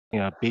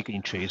a big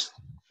interest.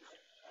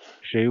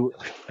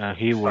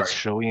 He was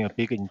showing a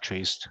big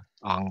interest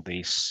on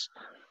this,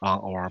 on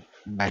our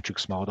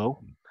metrics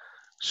model.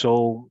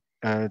 So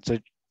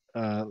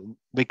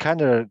we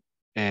kind of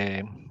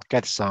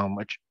get some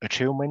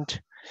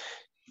achievement,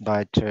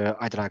 but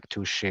I'd like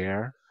to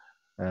share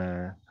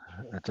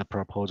the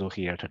proposal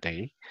here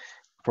today.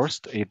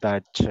 First is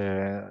that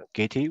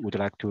Getty would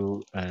like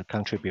to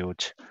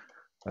contribute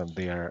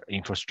their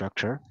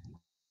infrastructure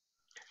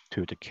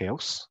to the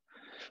CHAOSS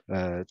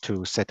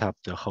to set up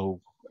the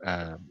whole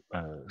uh,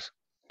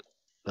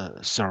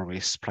 uh,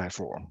 service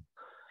platform,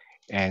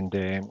 and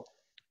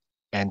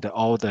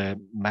all the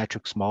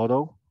metrics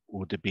model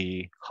would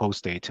be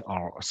hosted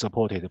or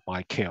supported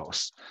by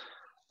CHAOSS.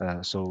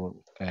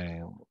 So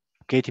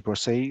Getty per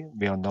se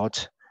will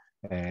not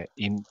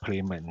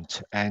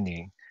implement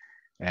any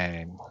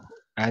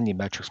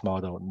metrics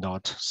model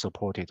not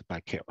supported by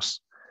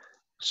CHAOSS.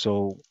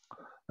 So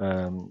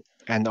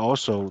and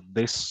also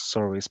this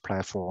service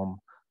platform,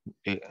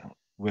 it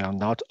will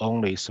not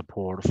only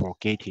support for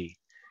Getty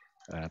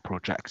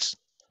projects,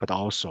 but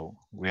also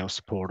will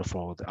support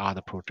for the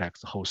other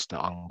projects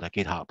hosted on the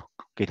GitLab,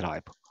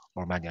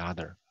 or many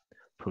other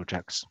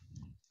projects.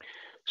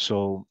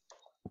 So,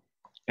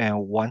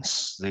 and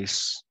once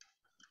this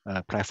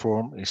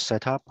platform is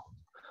set up,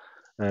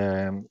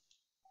 um,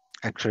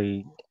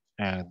 actually,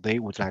 they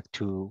would like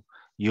to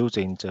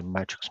using the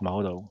metrics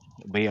model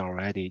we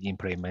already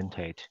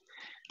implemented,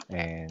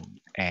 and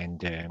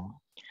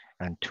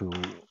to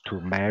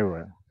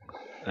mirror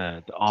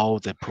all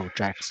the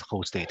projects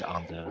hosted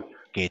on the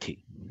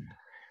Getty.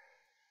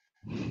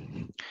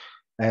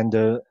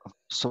 And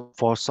so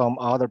for some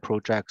other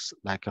projects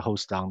like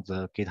hosted on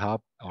the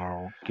GitHub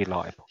or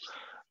GitLab,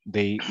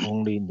 they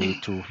only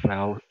need to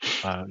file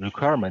a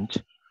requirement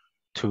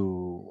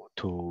to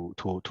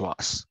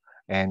us,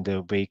 and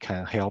we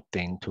can help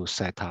them to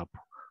set up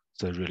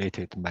the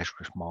related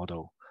metrics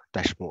model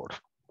dashboard.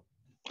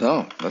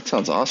 Oh, that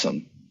sounds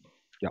awesome.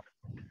 Yeah.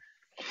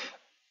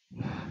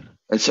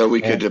 And so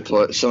we could And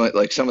deploy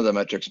some of the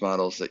metrics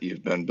models that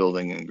you've been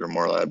building in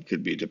Grimoire Lab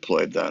could be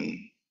deployed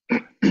then.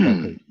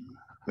 exactly.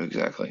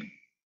 Exactly.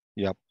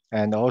 Yep.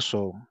 And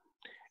also,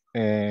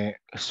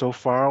 so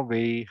far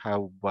they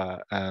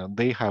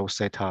have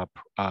set up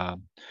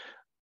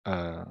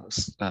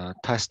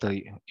test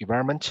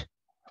environment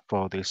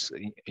for this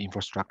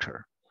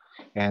infrastructure,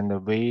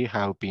 and we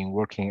have been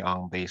working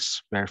on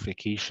this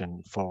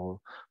verification for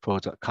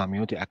the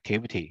community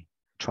activity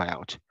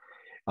tryout.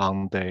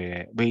 On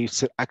the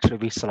actually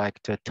we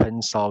selected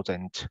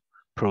 10,000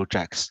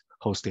 projects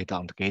hosted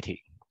on the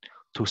Getty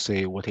to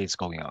see what is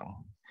going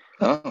on.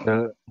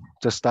 Oh.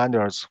 The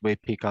standards we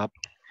pick up,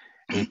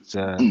 it's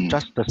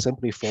just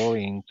simply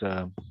following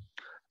the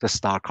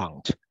star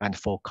count and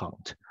full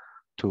count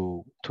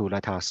to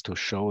let us to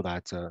show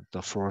that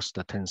the first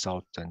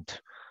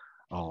 10,000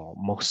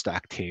 most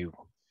active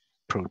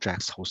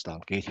projects hosted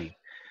on Getty,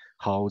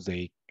 how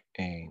they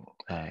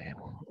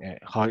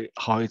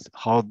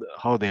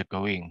how they're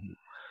going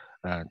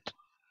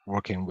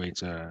working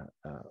with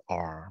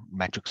our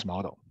metrics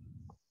model.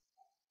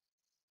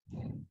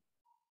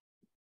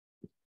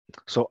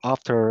 So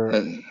after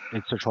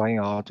it's trying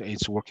out,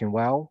 it's working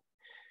well,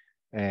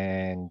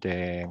 and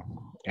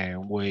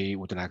we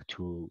would like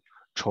to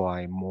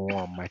try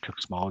more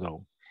metrics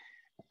model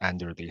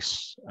under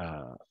this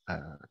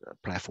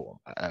platform,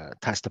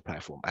 test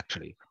platform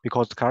actually,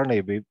 because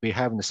currently we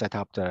haven't set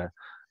up the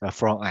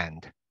front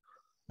end.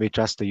 We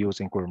just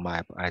using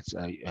GroupMap as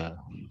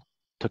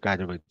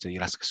together with the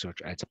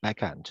Elasticsearch as a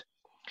backend.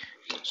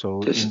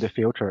 So in the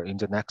future, in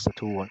the next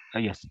two,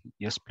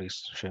 yes,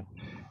 please, Shane.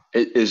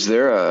 Is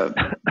there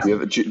do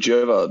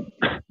you have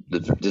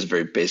this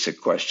very basic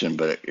question,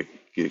 but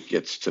it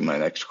gets to my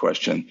next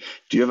question.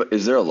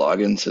 Is there a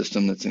login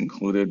system that's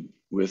included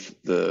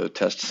with the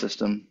test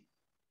system?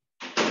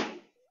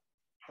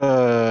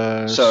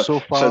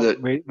 So far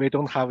we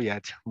don't have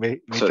yet.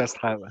 We just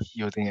have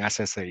using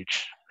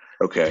SSH.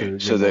 Okay,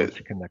 to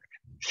remote connect.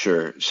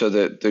 Sure. So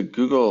the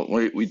Google,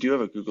 we do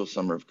have a Google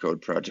Summer of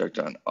Code project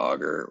on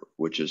Augur,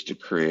 which is to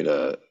create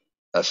a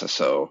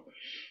SSO,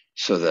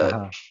 so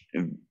that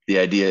the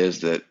idea is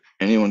that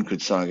anyone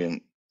could log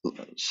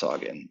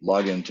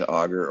into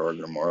Augur or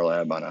Grimoire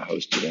Lab on a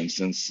hosted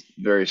instance,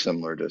 very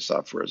similar to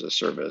software as a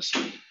service,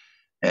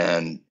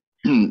 and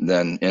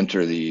then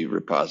enter the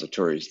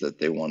repositories that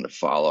they want to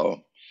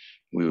follow.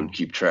 We would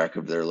keep track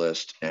of their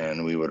list,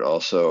 and we would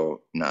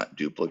also not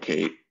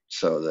duplicate,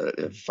 so that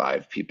if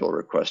 5 people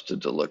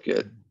requested to look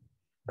at,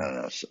 I don't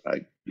know,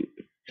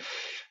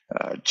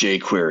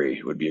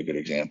 jQuery would be a good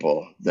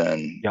example,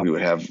 then we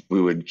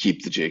would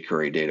keep the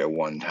jQuery data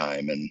one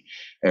time, and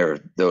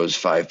those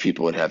 5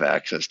 people would have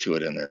access to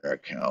it in their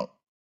account.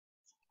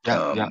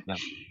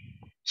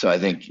 So I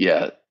think,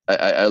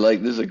 I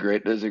like, this is a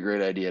great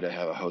idea to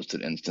have a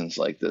hosted instance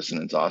like this,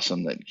 and it's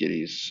awesome that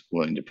Gitty's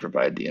willing to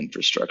provide the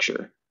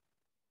infrastructure.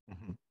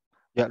 Mm-hmm.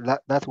 Yeah,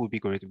 that would be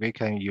great. We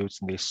can use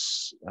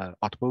this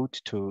output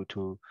to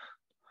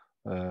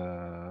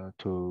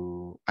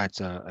as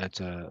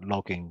a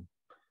login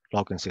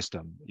login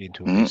system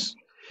into Mhm. this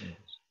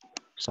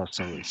SaaS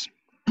service.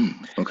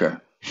 Okay.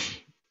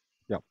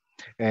 Yeah,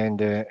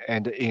 and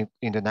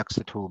in the next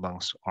 2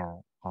 months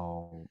or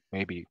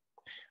maybe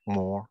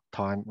more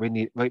time, we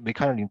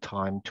kind of need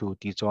time to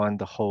design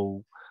the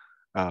whole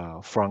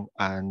front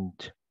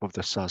end of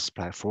the SaaS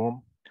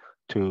platform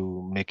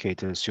to make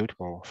it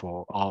suitable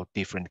for all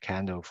different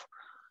kind of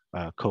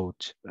code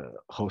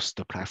host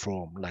the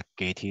platform like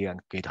Git and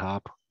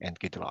GitHub and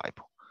GitLab.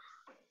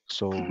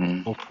 So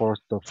Mhm. of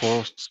course, the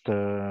first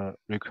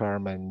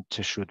requirement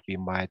should be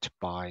met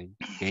by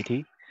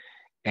Git,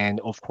 and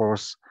of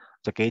course,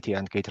 the Git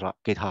and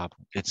GitHub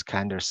it's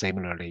kind of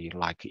similarly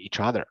like each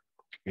other.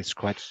 It's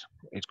quite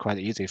it's quite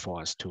easy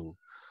for us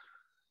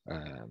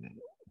um,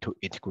 to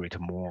integrate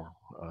more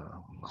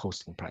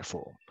hosting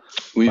platform.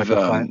 But We've the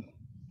fun,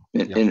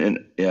 yeah,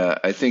 yeah,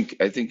 I think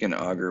in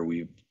Augur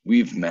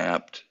we've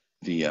mapped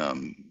the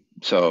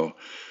so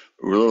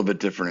we're a little bit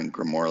different in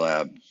Grimoire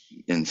Lab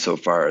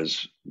insofar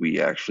as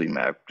we actually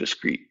map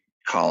discrete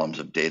columns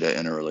of data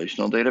in a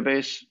relational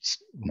database. It's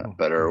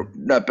mhm,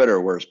 not better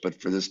or worse,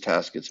 but for this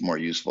task, it's more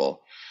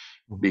useful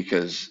mhm,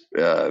 because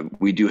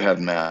we do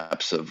have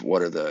maps of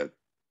what are the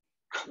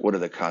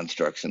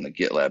constructs in the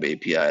GitLab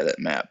API that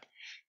map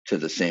to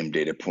the same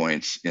data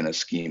points in a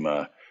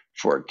schema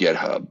for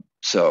GitHub.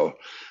 So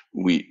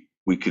we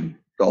could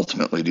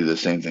ultimately do the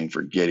same thing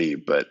for Gitty,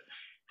 but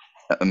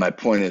my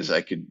point is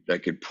I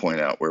could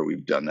point out where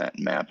we've done that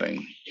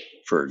mapping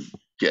for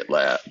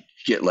GitLab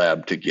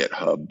to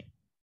GitHub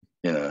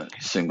in a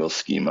single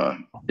schema.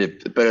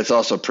 But it's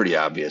also pretty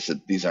obvious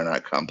that these are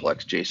not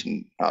complex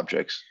JSON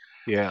objects.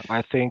 yeah.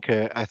 I think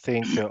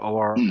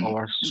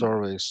our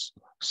service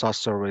SaaS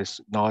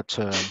service not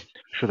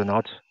should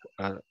not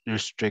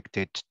restrict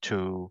it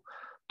to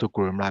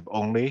GroomLab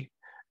only.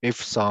 If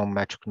some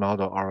metric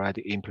model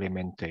already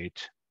implemented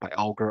by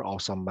Augur or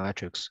some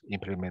metrics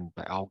implemented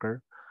by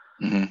Augur,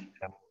 Mhm.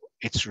 um,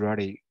 it's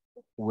really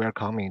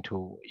welcoming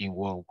to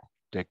involve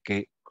the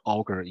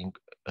Augur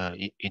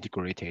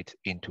integrated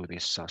into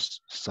this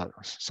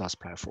SaaS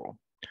platform.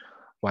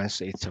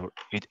 Once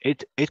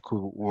it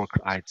could work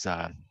as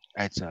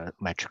a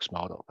metrics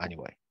model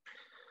anyway.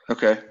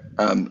 Okay.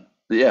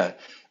 Yeah,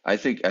 I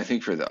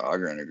think for the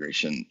Augur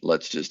integration,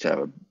 let's just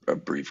have a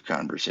brief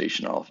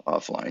conversation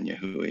offline,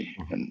 Yahui,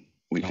 Mhm. and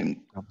we Yep,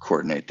 can yep,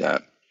 coordinate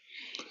that.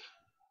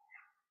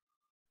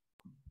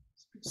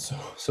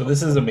 So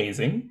this is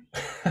amazing.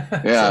 So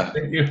Yeah.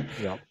 thank you. yep,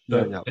 yeah,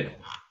 So yeah.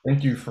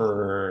 thank you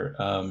for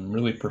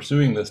really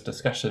pursuing this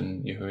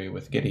discussion, Yuhui,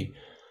 with Giddy.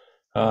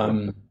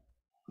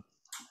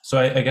 So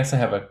I guess I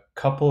have a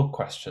couple of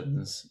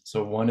questions.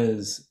 So one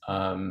is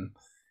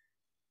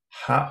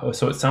how.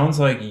 So it sounds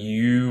like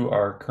you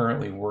are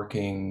currently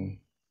working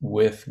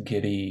with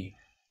Giddy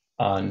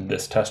on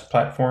this test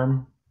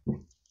platform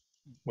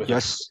with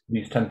Yes,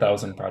 these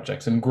 10,000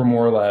 projects, and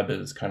Grimoire Lab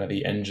is kind of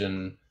the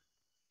engine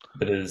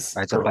that is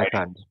as a providing.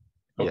 backend.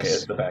 Okay,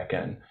 as Yes. the back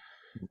end.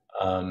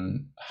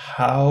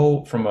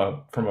 How from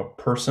a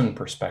person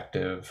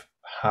perspective,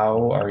 how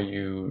Mhm. are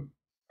you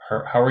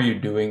how are you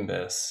doing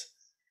this?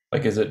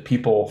 Like, is it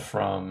people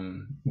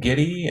from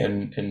Giddy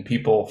and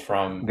people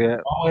from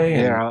There Huawei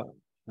there and are you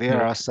there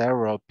know? are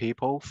several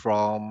people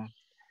from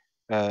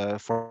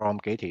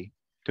Gitee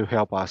to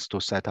help us to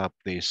set up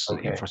this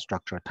Okay,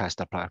 infrastructure test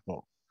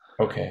platform.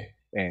 okay,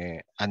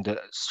 And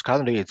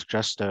currently it's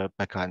just a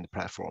backend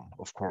platform,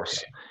 of course.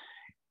 okay,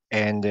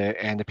 And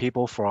the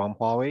people from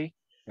Huawei,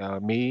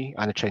 me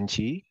and Chen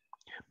Qi,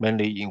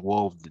 mainly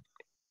involved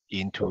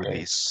into okay.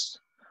 this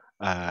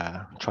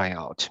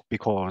tryout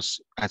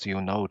because, as you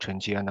know, Chen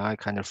Qi and I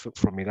kind of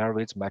familiar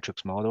with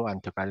metrics model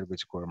and together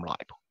with GroomeLab.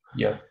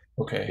 Yep. Yeah,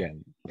 Okay.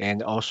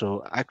 and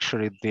also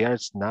actually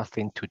there's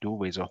nothing to do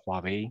with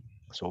Huawei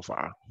so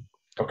far.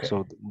 Okay.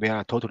 So we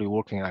are totally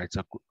working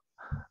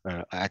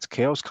as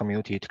chaos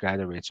community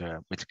together with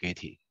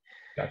Gitee.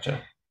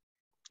 Gotcha.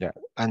 Yeah,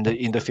 and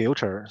in the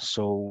future,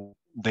 so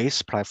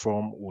this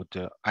platform would,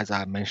 as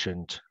I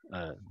mentioned,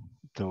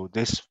 so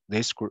this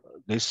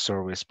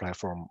service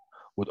platform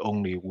would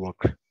only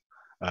work.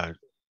 Uh,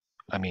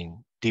 I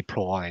mean,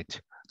 deployed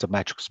the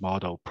metrics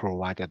model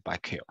provided by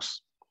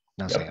chaos,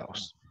 nothing Yep.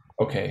 else.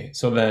 Okay.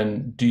 So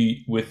then,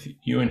 with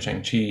you and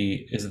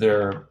Shang-Chi, is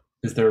there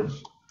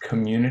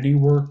community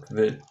work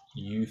that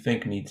you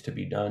think needs to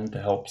be done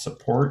to help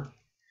support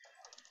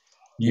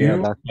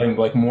Yeah, you?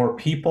 Like more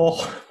people,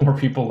 more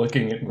people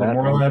looking at that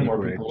Grimoire would Lab, be more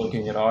great. people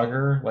looking at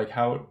Augur? Like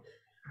how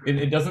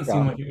it doesn't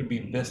seem Yeah, like it would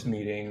be this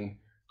meeting,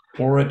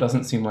 or it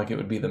doesn't seem like it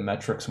would be the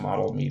metrics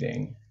model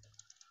meeting.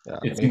 yeah,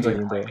 It seems like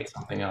maybe it in might the be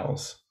something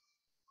else.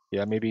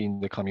 yeah maybe in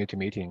the community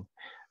meeting,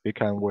 we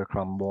can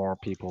welcome more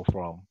people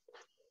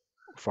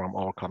from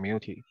our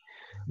community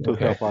to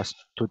Okay. help us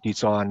to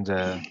design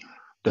the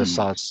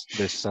SaaS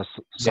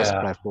Yeah.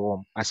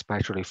 platform,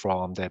 especially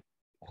from the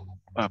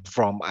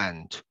from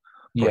end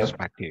Yep.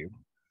 perspective.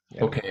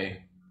 Yeah,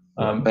 Okay.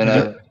 yeah. And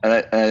I The and I,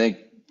 and I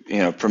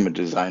think from a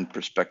design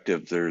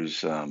perspective,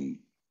 there's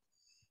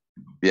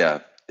yeah,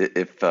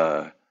 if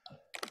the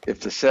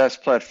SaaS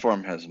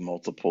platform has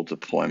multiple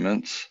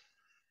deployments,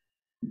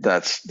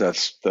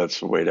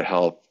 that's a way to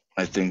help.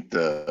 I think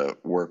the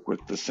work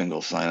with the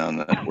single sign-on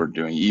that we're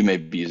doing, you may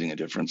be using a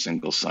different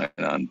single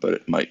sign-on, but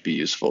it might be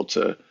useful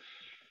to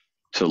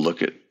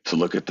look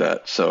at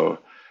that. So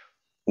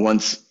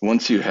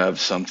once you have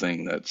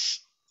something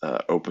that's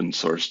open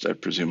sourced, I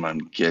presume on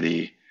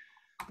Gitty,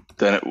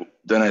 then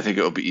I think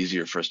it will be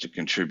easier for us to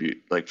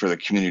contribute, like for the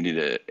community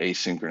to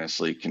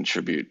asynchronously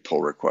contribute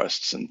pull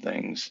requests and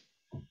things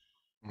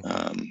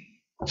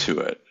to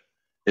it.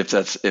 If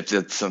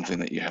that's something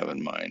that you have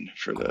in mind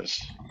for this.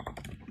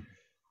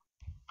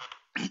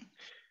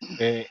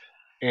 Uh,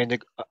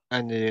 and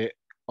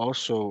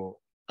also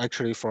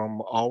actually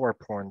from our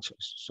point,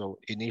 so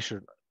the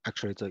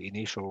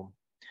initial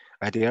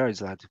idea is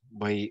that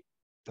we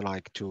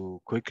like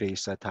to quickly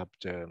set up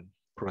the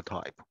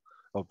prototype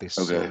of this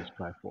Okay. service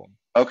platform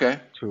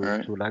Okay. All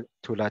right.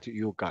 to let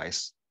you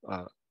guys,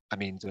 I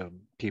mean the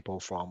people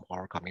from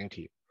our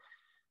community,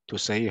 to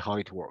see how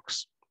it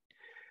works.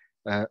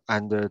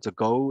 And the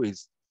goal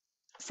is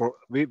for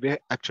we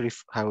actually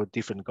have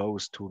different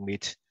goals to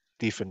meet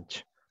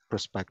different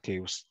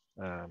perspectives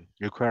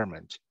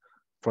requirement.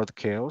 For the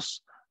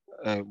CHAOSS,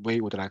 we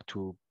would like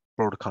to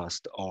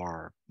broadcast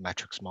our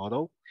metrics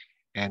model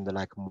and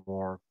like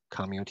more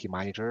community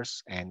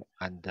managers and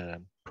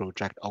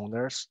project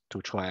owners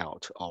to try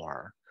out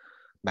our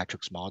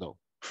metrics model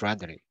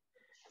friendly,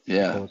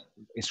 Yeah. because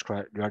it's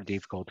very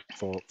difficult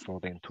for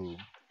them to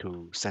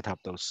set up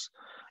those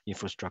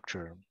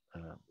infrastructure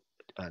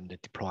and the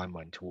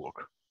deployment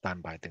work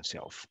done by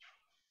themselves.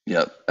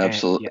 Yep. And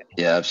Absolutely.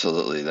 Yeah.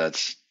 Absolutely.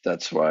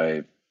 That's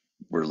why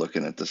we're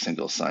looking at the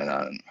single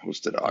sign-on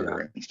hosted yeah,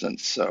 Augur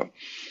instance. So,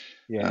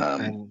 yeah,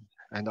 um,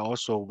 and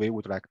also we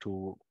would like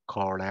to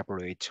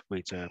collaborate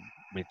with the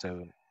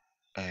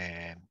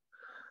uh,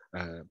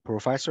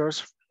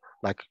 professors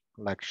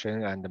like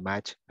Shen and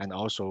Matt, and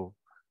also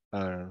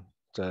uh,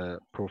 the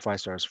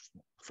professors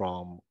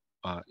from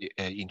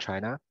in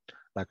China,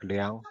 like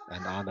Liang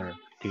and other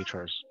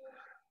teachers,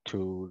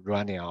 to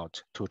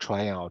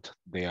try out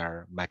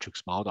their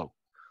metrics model,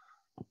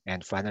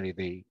 and finally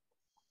they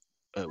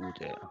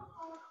would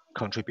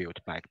contribute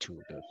back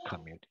to the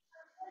community,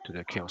 to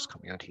the CHAOSS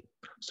community.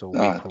 So we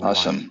provide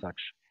awesome.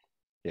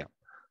 yeah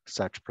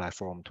such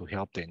platform to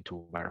help them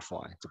to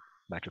verify the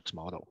metrics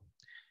model.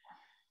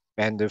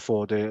 And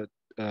for the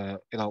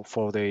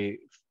for the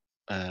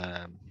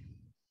um,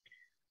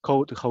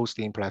 code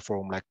hosting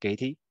platform like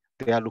Gitty,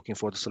 they are looking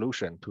for the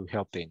solution to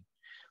help them,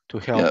 to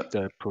help Yep.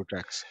 the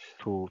projects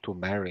to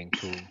marrying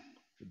to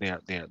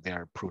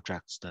their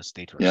projects the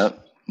status.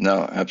 Yep.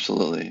 No,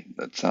 absolutely.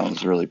 That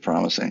sounds really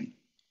promising.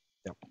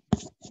 Yep.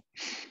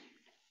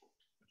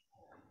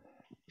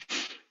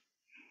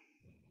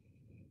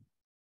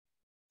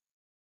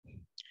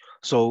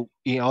 So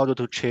in order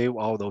to achieve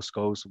all those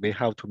goals, we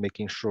have to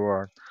making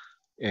sure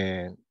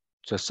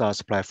the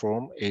SaaS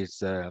platform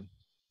is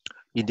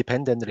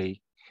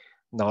independently,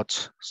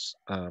 not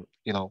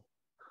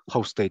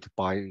hosted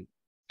by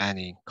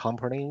any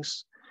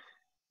companies,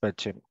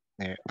 but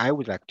I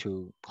would like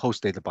to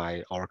host it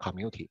by our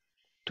community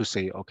to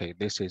say, okay,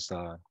 this is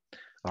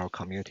our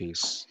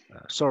community's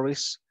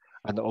service,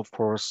 and of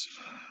course,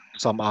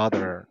 some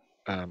other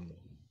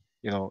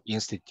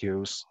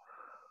institutes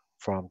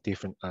from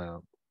different,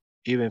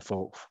 even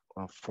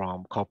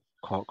from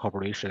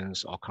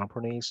corporations or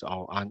companies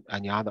or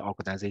any other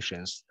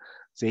organizations,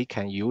 they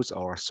can use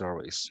our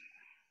service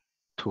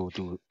to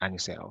do any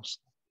sales,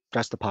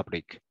 just the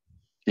public,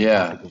 in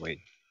Yeah. public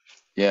way.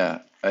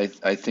 Yeah.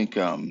 I think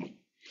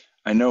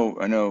I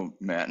know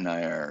Matt and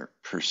I are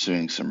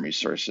pursuing some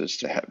resources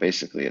to have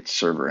basically it's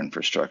server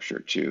infrastructure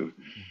to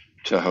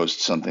host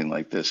something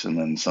like this, and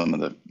then some of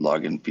the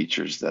login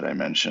features that I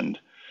mentioned.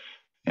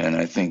 And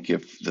I think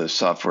if the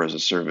software as a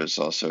service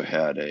also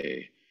had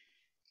a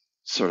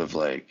sort of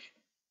like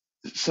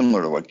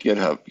similar to what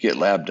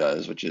GitLab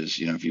does, which is,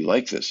 if you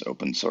like this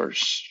open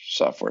source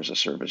software as a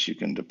service, you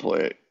can deploy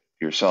it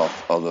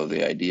yourself. Although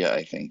the idea,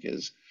 I think,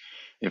 is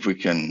if we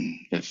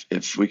can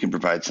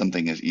provide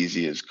something as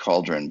easy as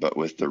Cauldron, but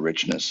with the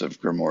richness of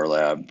Grimoire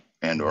Lab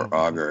and or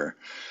Augur,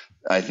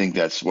 I think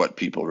that's what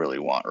people really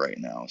want right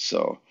now.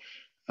 So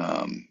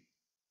um,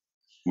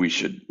 we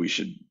should this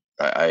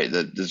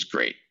is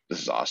great.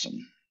 This is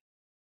awesome.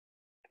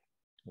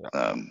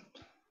 Um,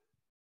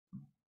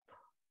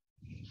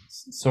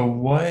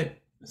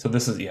 So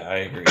this is, yeah, I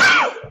agree.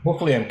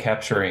 Hopefully I'm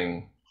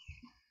capturing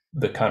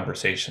the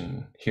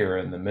conversation here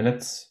in the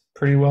minutes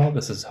pretty well.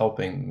 This is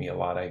helping me a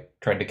lot. I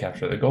tried to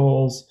capture the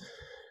goals.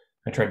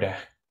 I tried to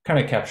kind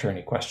of capture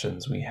any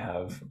questions we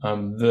have.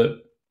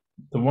 The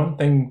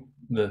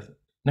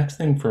next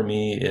thing for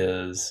me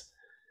is,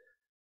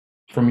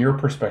 from your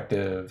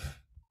perspective,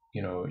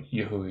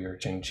 Yehu or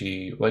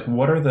Chengchi, like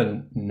what are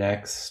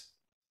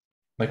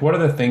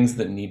the things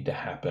that need to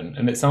happen?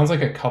 And it sounds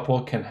like a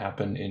couple can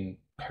happen in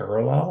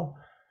parallel.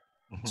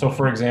 So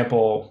for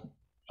example,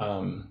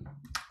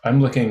 I'm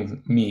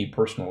looking, me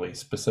personally,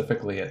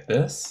 specifically at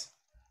this.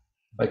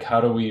 Like,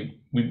 how do we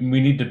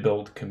need to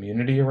build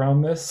community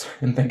around this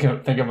and think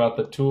about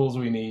the tools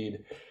we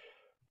need,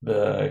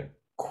 the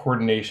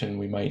coordination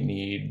we might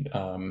need,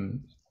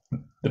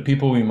 the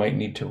people we might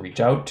need to reach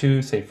out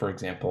to, say, for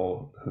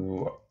example,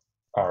 who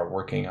are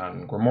working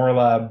on Grimoire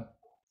Lab,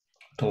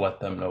 to let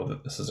them know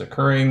that this is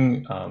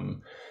occurring,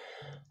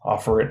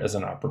 offer it as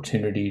an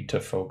opportunity to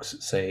folks,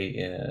 say,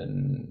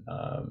 in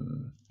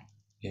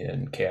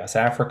CHAOSS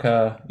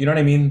Africa. You know what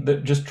I mean?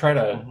 That just try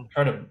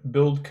to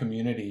build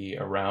community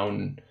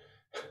around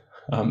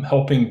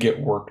helping get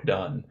work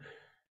done.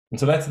 And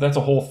so that's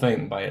a whole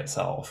thing by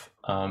itself.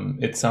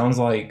 It sounds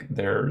like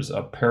there's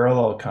a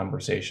parallel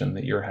conversation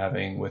that you're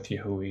having with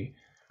Yahui,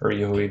 or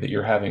Yahui that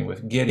you're having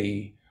with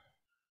Giddy,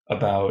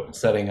 about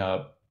setting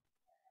up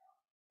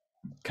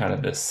kind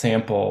of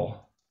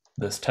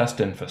this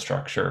test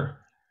infrastructure.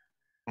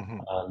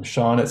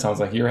 Sean, it sounds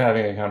like you're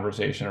having a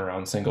conversation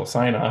around single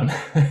sign-on.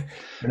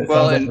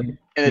 It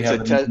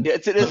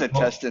is a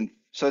test, and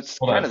so it's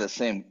kind of the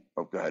same.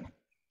 Oh, go ahead.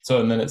 So,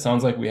 and then it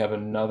sounds like we have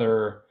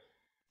another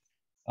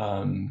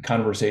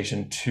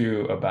conversation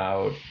too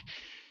about.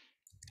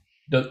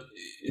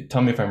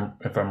 Tell me if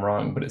I'm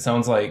wrong, but it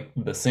sounds like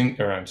the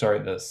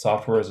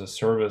software as a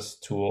service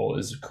tool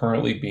is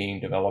currently being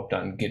developed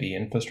on Giddy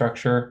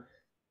infrastructure,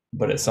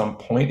 but at some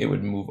point it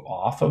would move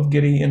off of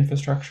Giddy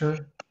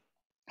infrastructure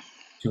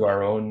to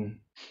our own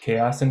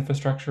CHAOSS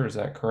infrastructure. Is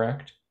that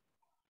correct?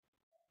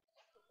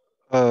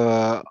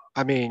 I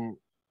mean,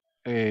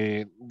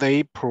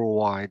 they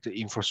provide the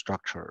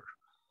infrastructure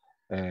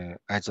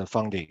as a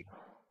funding,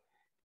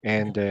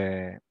 and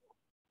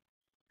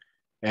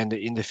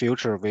in the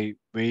future we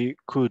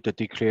could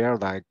declare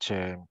that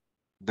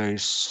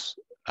this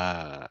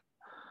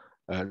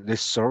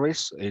this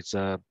service is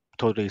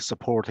totally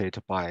supported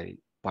by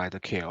the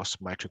CHAOSS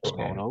matrix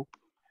model.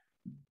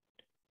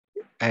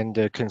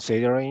 And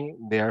considering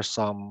there are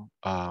some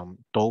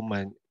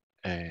domain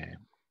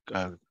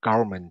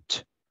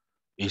government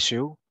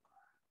issue,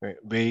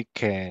 we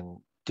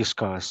can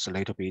discuss a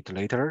little bit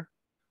later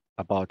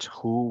about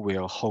who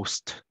will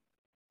host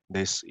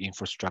this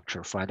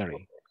infrastructure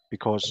finally,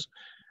 because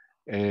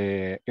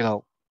the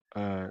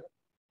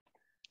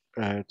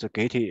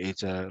Getty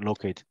is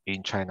located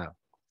in China,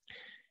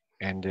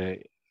 and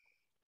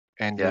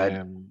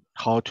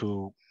how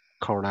to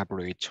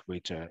collaborate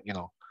with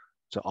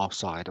the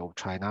outside of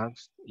China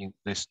in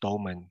this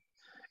domain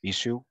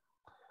issue.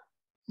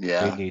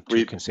 Yeah, we need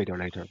to consider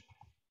later.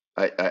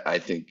 I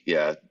think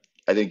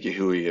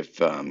Yahui, if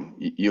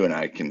you and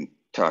I can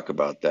talk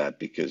about that,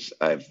 because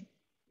I've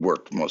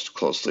worked most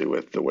closely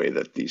with the way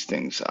that these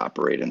things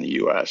operate in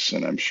the US,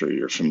 and I'm sure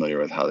you're familiar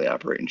with how they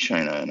operate in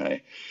China, and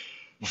I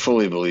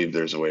fully believe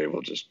there's a way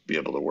we'll just be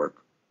able to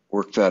work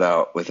that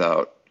out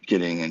without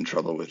getting in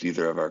trouble with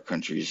either of our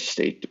country's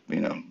state,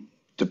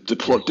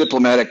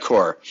 diplomatic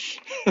corps.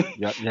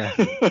 Yeah,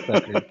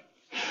 exactly.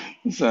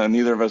 So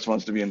neither of us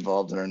wants to be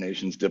involved in our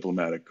nation's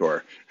diplomatic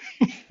corps,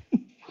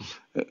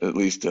 at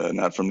least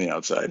not from the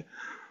outside.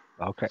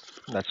 Okay,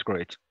 that's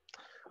great.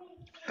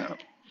 Yeah.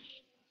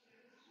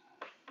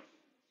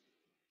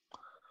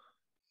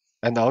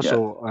 And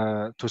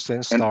also to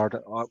then start.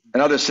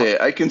 And I'll just say,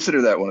 I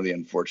consider that one of the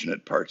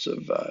unfortunate parts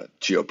of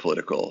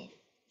geopolitical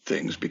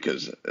things,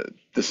 because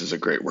this is a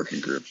great working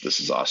group. This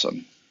is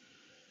awesome.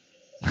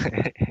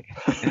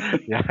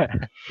 Yeah.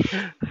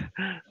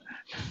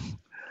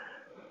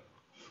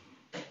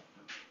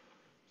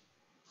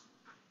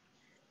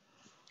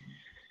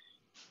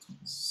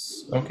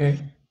 Okay.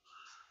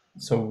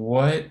 So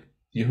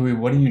Yahui,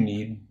 what do you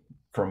need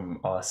from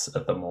us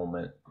at the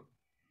moment?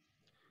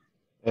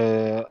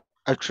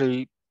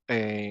 Actually,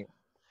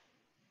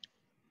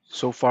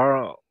 so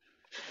far,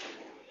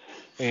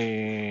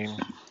 I'd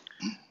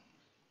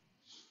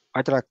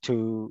like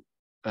to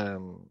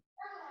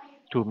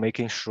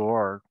making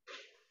sure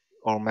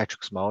our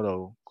metrics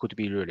model could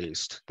be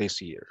released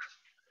this year.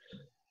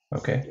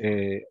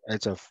 Okay.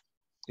 As a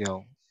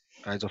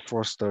as a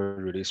first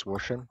release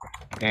version,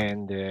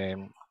 and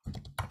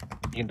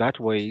in that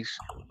way,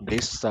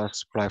 this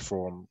SaaS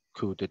platform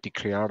could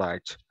declare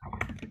that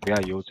we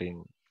are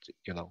using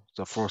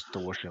the first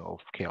version of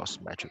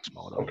CHAOSS matrix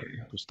model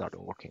to start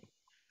working.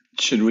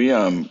 Should we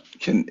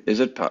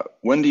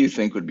when do you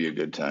think would be a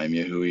good time,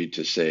 Yahui,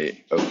 to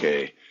say,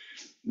 okay,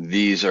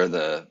 this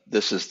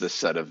is the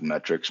set of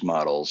metrics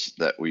models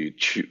that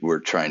we're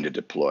trying to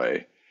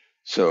deploy?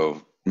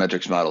 So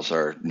metrics models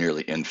are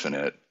nearly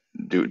infinite.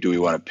 Do we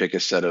want to pick a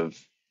set of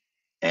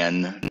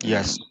N?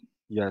 Yes.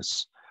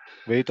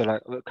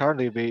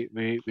 Currently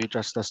we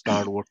just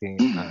start working,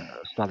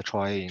 start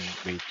trying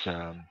with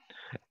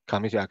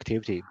community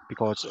activity,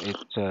 because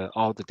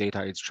all the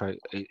data is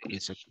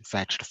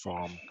fetched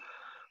from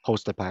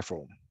hosted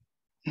platform.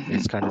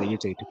 It's kind of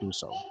easy to do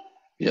so.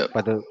 Yeah.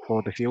 But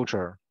for the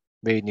future,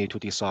 we need to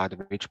decide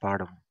which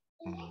part of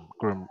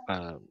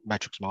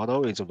metrics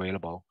model is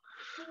available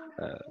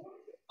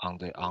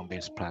on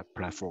this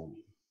platform.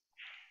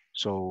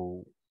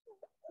 So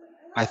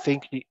I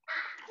think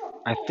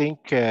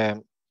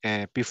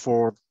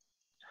before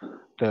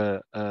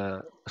the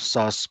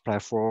SaaS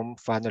platform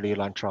finally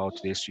launch out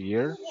this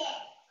year,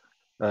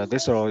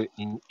 this is our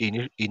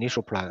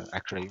initial plan.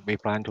 Actually, we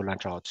plan to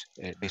launch out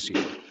this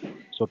year.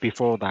 So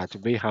before that,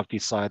 we have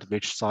decided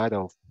which side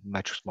of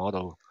metrics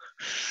model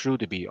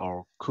should be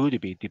or could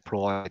be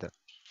deployed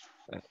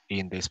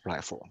in this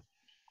platform.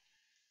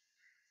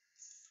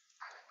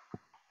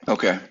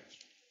 Okay.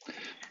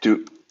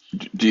 Do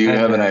you And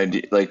have an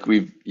idea? Like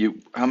we've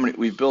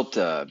built?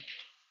 I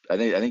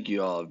think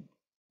you all have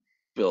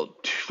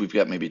built. We've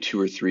got maybe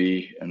two or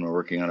three, and we're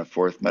working on a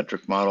fourth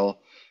metric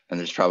model. And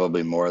there's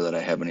probably more that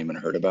I haven't even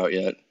heard about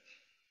yet.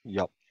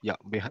 yeah,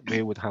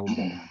 we would have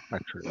more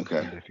actually Okay.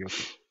 in the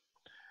future.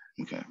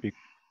 Okay.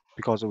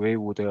 Because we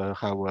would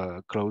have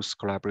a close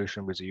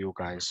collaboration with you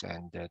guys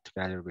and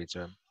together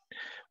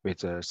with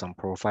some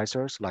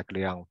professors like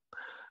Liang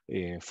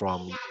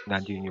from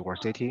Nanjing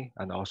University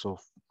and also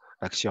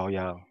like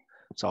Xiaoyang,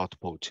 the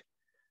output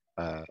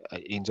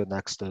in the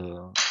next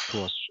 2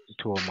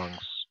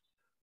 months.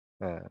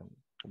 Uh,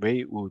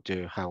 we would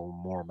have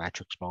more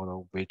metrics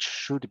model which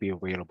should be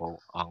available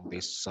on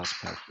this SaaS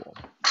platform.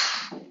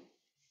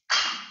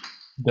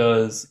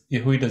 Does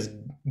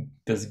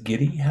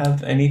Giddy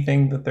have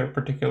anything that they're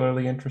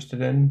particularly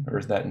interested in, or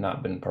has that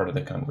not been part of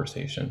the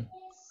conversation?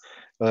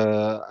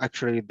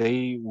 Actually,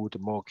 they would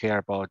more care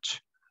about.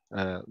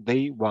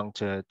 They want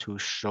to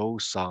show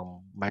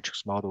some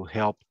metrics model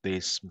help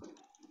these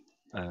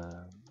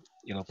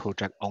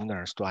project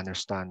owners to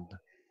understand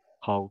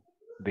how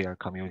their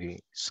community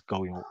is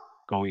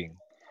going.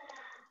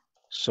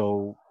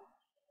 So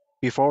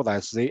before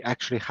that, they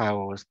actually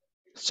have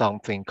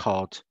something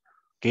called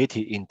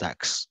Getty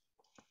index.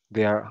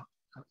 There,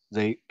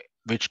 they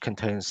which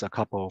contains a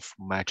couple of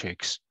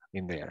metrics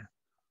in there.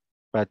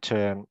 But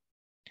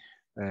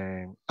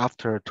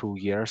after 2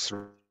 years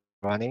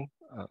running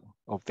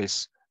of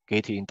this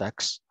Getty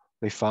index,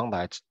 they found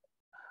that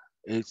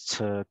it's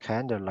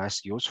kind of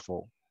less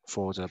useful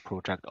for the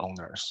project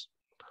owners.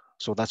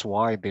 So that's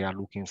why they are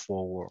looking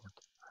forward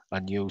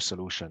a new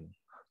solution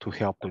to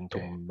help them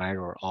to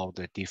measure all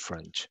the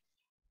different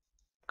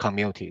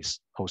communities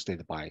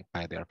hosted by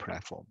their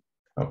platform.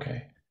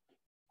 Okay.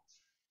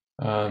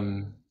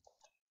 And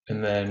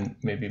then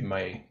maybe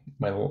my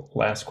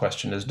last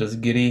question is, does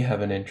Giddy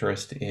have an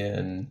interest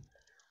in,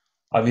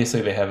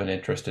 obviously they have an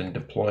interest in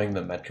deploying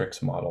the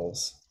metrics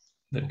models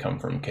that come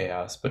from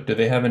CHAOSS, but do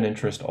they have an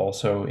interest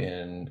also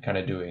in kind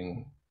of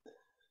doing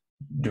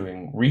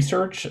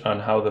research on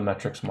how the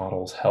metrics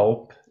models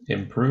help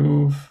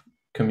improve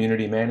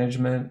community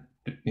management,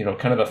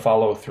 kind of a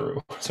follow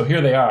through? So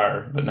here they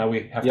are, but now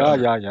we have to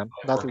Yeah.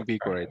 That would be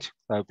great.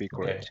 That would be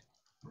great.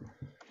 Okay.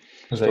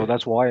 So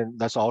that's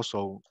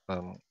also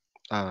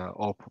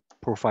all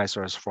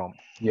professors from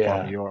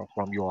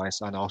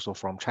US and also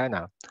from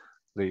China.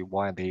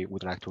 Why they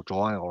would like to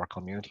join our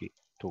community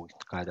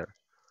together.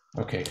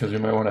 Okay, because we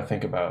might want to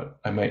think about,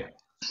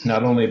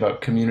 not only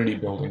about community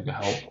building to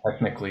help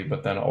technically,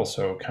 but then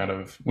also kind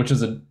of, which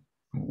is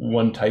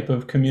one type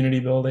of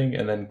community building,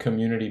 and then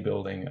community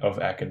building of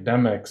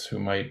academics who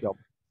might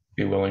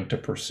be willing to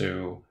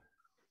pursue.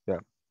 Yeah.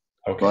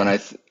 Okay. Well,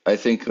 and I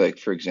think, like,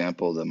 for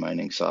example, the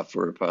mining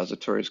software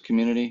repositories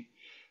community,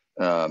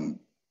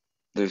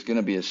 there's going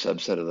to be a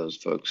subset of those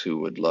folks who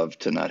would love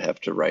to not have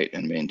to write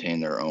and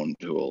maintain their own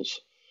tools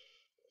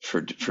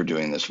for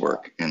doing this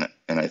work, and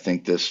I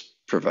think this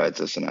provides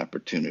us an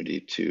opportunity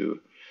to,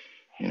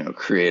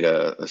 create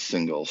a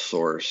single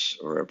source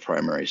or a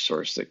primary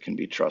source that can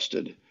be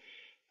trusted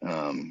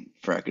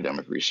for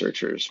academic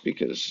researchers.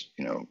 Because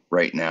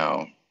right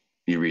now,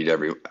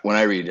 when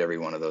I read every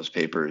one of those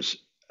papers,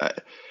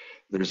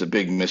 there's a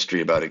big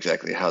mystery about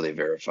exactly how they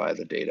verify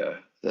the data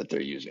that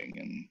they're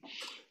using,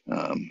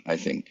 and I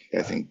think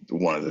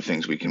one of the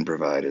things we can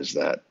provide is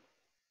that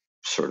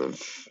sort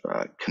of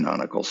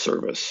canonical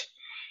service.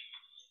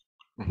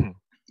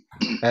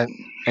 Mm-hmm.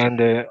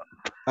 And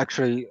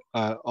actually,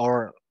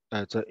 our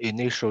the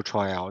initial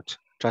tryout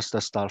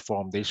just start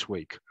from this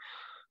week.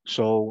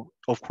 So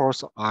of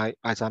course,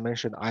 as I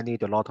mentioned, I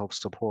need a lot of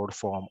support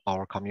from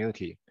our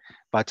community,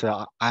 but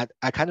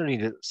I kind of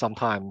need some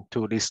time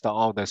to list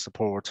all the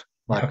support,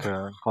 like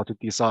how to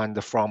design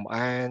the front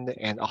end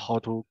and how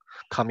to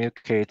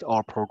communicate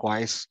our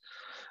progress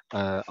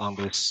on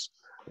this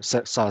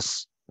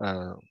SaaS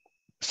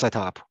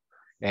setup,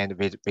 and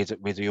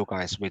with you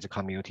guys, with the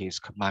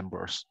community's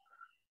members,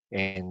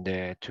 and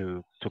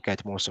to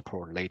get more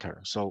support later.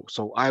 So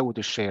I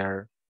would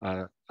share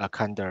a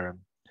kind of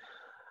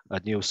a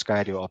new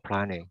schedule or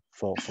planning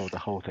for the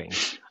whole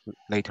things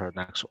later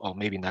next or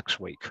maybe next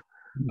week.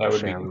 That would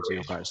share be with great.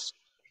 you guys.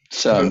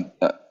 So,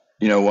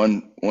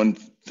 one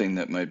thing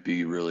that might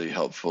be really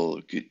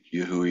helpful,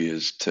 Yuhui,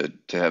 is to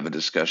have a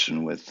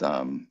discussion with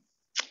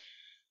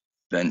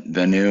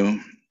Venu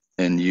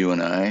and you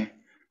and I,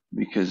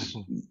 because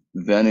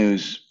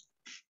Venu's,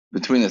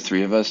 between the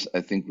three of us,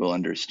 I think we'll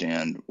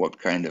understand what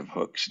kind of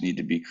hooks need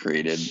to be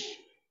created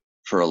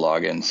for a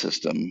login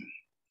system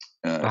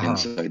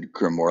inside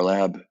Grimoire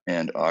Lab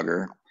and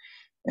Augur.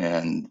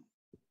 And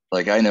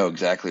like, I know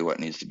exactly what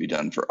needs to be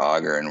done for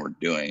Augur, and we're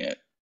doing it.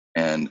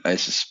 And I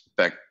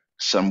suspect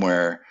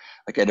somewhere,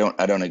 like, I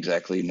don't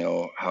exactly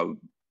know how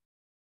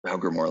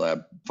Grimoire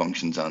Lab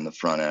functions on the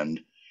front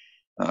end.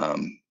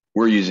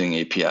 we're using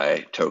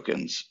API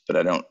tokens, but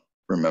I don't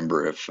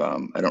remember if I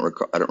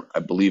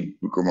believe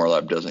Grimoire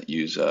Lab doesn't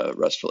use a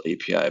RESTful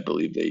API. I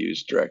believe they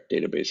use direct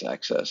database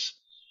access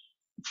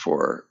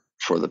for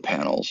the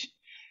panels.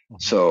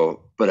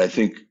 So, but I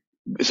think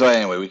so.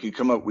 Anyway,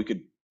 we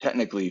could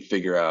technically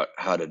figure out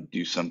how to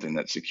do something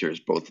that secures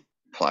both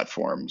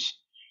platforms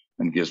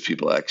and gives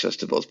people access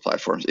to both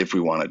platforms if we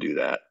want to do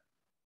that.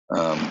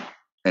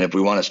 And if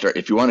you want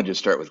to just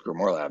start with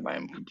Grimoire Lab, I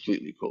am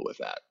completely cool with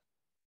that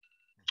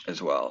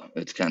as well.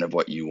 It's kind of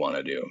what you want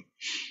to do.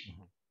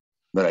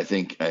 But I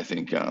think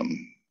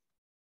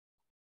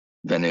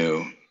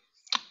Venu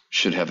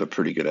should have a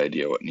pretty good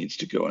idea what needs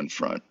to go in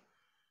front.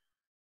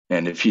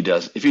 And if he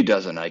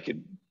doesn't, I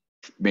could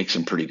make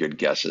some pretty good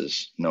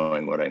guesses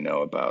knowing what I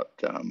know about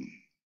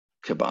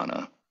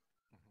Kibana.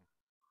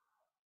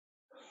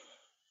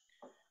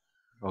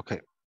 Okay,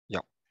 yeah.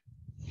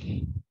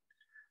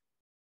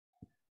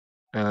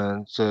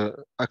 And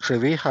actually,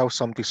 we have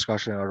some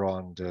discussion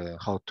around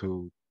how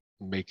to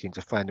making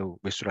the final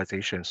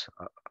visualizations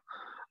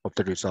of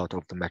the result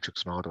of the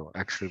matrix model.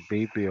 Actually,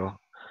 we will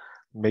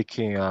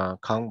making a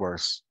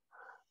canvas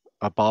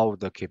above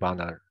the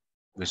Kibana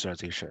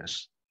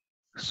visualizations.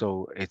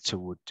 So it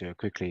would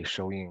quickly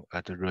showing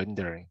the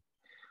rendering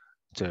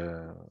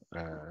the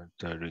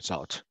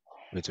result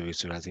with the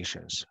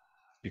visualizations,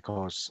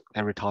 because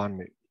every time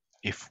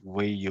if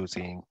we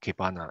using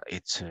Kibana,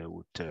 it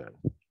would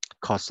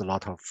cost a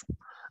lot of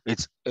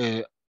it's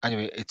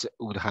anyway it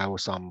would have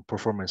some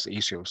performance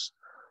issues.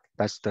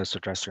 That's the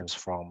suggestions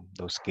from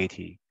those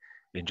Getty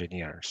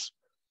engineers.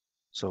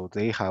 So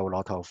they have a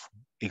lot of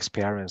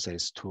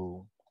experiences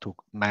to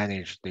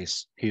manage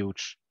this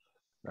huge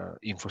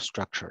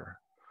infrastructure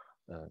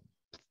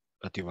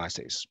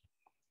devices.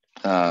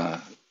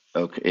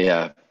 Okay,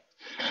 yeah.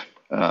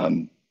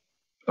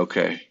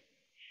 Okay,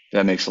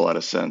 that makes a lot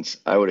of sense.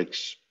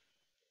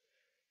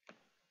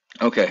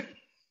 Okay,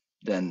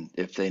 then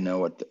if they know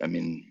what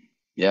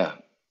yeah.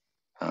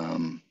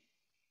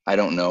 I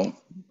don't know.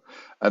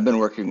 I've been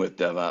working with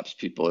DevOps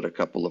people at a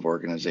couple of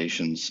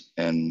organizations,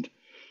 and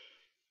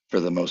for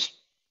the most,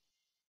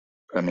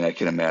 I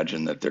can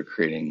imagine that they're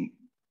creating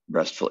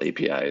RESTful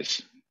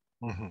APIs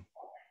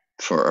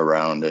for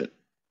around it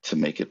to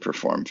make it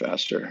perform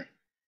faster.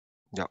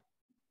 Yeah.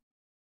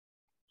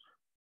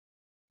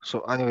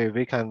 So anyway,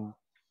 we can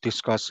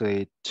discuss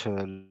it a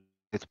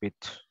little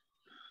bit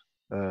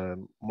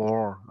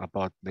more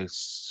about this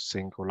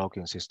single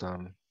login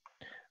system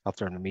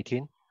after the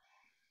meeting.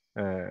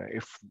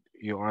 If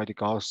you already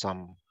got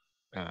some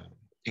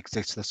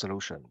existing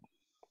solution,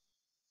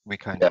 we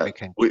can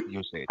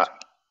use it.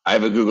 I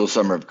have a Google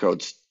Summer of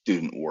Code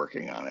student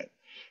working on it,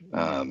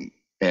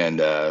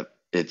 and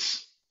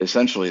it's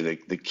essentially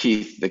the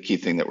key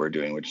thing that we're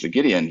doing, which the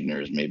Gitty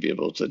engineers may be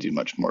able to do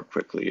much more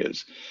quickly,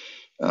 is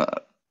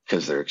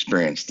because they're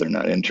experienced, they're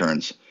not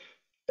interns,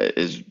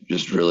 is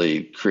just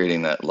really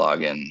creating that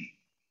login,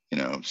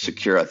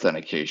 secure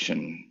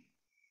authentication.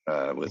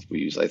 I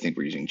think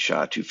we're using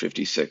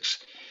SHA-256,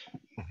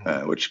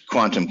 which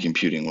quantum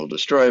computing will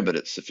destroy, but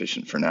it's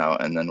sufficient for now.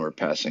 And then we're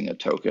passing a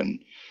token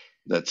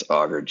that's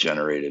Augur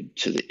generated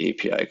to the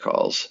API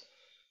calls.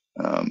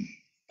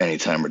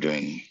 Anytime we're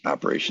doing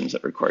operations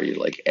that require you to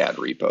like add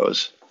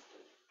repos.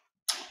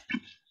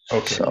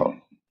 Okay. So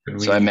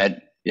we can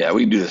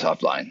do this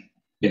offline.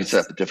 We can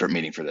set up a different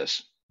meeting for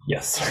this.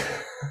 Yes.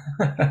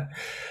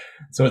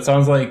 So it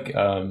sounds like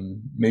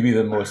maybe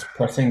the most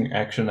pressing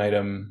action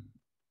item,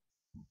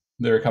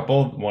 there are a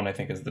couple. One, I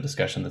think, is the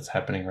discussion that's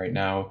happening right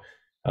now.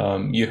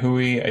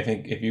 Yahui, I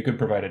think if you could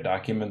provide a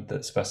document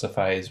that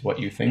specifies what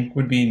you think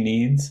would be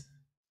needs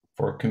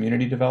for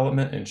community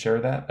development and share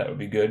that would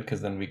be good,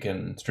 because then we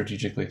can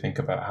strategically think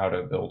about how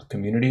to build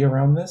community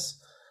around this.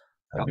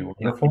 That'd be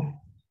wonderful.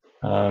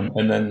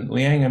 And then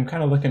Liang, I'm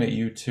kind of looking at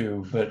you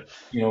too, but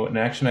an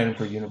action item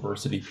for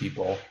university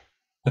people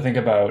to think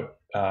about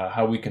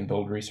how we can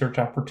build research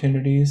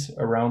opportunities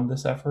around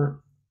this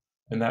effort.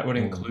 And that would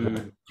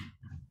include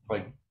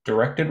like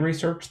directed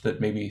research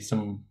that maybe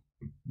some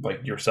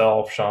like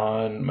yourself,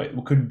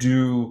 Sean, could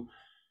do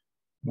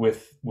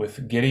with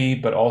Gitty,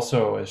 but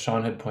also, as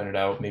Sean had pointed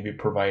out, maybe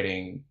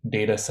providing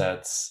data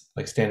sets,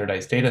 like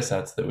standardized data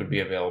sets that would be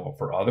available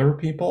for other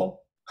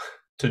people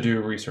to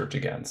do research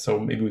against. So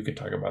maybe we could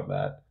talk about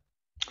that.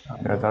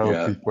 That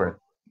would be great.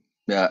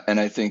 Yeah, and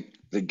I think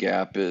the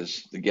gap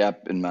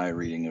in my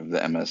reading of the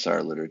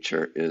MSR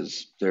literature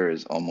is there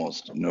is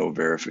almost no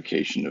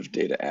verification of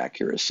data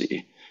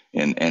accuracy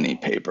in any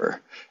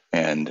paper.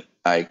 And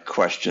I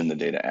question the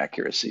data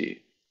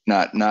accuracy,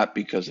 not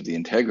because of the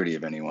integrity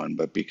of anyone,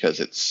 but because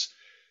it's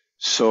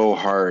so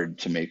hard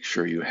to make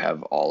sure you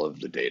have all of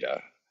the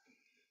data.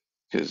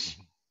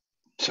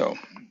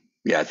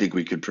 I think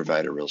we could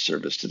provide a real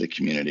service to the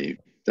community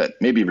that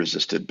may be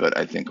resisted, but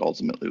I think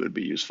ultimately would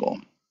be useful.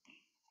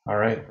 All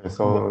right.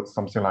 So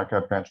something like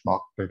a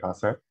benchmark data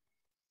set.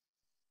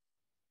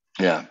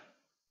 Yeah.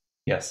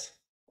 Yes.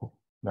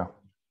 Yeah.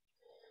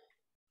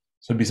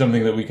 So it'd be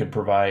something that we could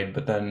provide,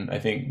 but then I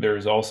think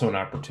there's also an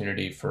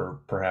opportunity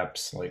for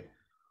perhaps like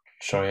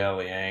Shoya,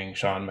 Liang,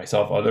 Sean,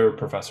 myself, other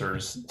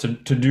professors to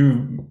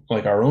do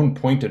like our own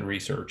pointed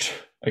research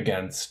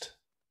against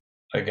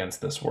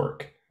this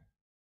work.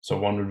 So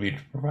one would be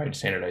to provide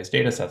standardized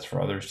data sets for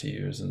others to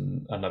use,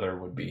 and another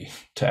would be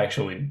to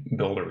actually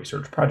build a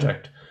research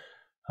project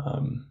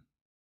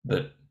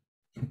that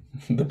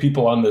the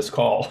people on this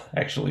call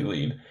actually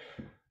lead.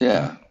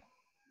 Yeah.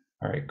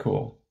 All right,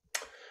 cool.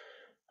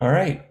 All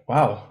right,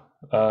 wow,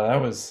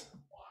 that was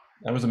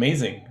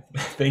amazing.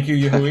 Thank you,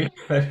 Yahui.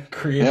 That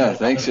created Yeah,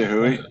 thanks,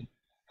 Yahui.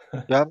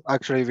 Yeah,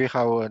 actually, we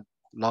have a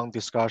long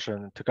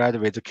discussion together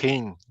with the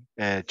King,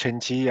 Chen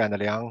Qi and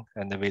Liang,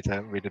 and with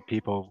the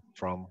people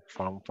from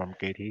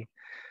Getty.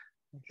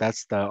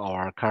 That's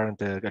our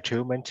current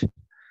achievement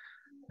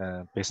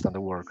based on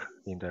the work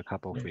in the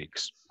couple of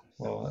weeks.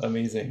 Well,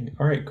 amazing.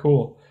 All right,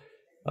 cool.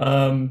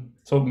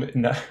 So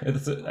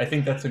I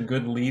think that's a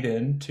good lead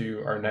in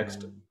to our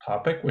next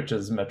topic, which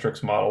is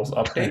metrics models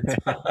updates.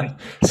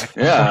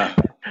 Yeah.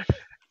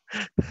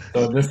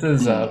 So this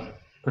is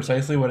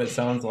precisely what it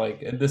sounds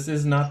like. This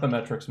is not the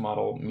metrics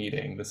model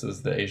meeting. This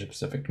is the Asia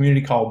Pacific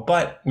community call,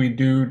 but we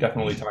do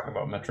definitely talk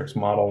about metrics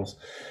models.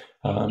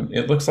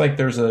 It looks like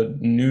there's a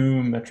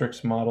new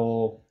metrics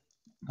model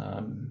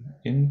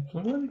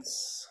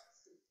influence.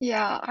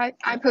 Yeah,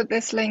 I put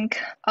this link.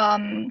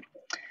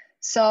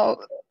 So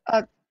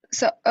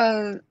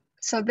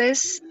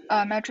this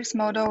metrics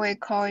model, we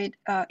call it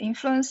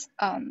influence,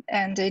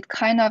 and it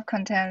kind of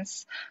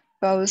contains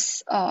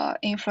both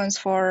influence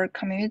for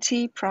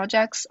community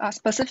projects.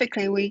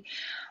 Specifically, we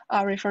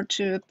refer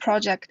to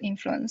project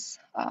influence,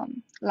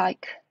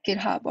 like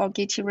GitHub or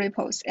Git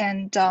repos,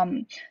 and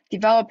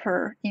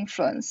developer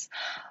influence.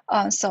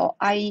 So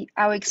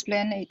I'll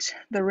explain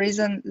the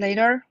reason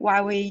later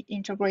why we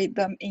integrate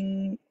them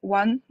in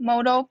one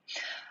model.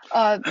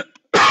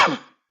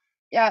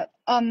 Yeah.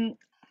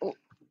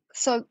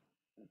 So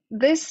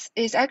this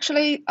is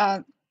actually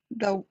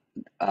the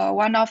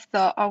one of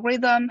the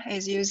algorithm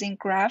is using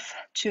graph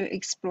to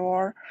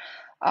explore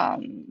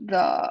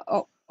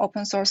the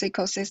open source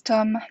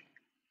ecosystem.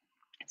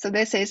 So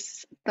this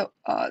is the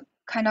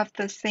kind of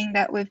the thing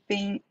that we've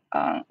been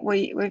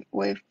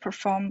we've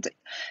performed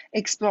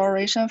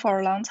exploration for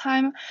a long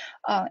time,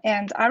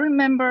 and I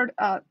remembered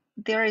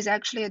there is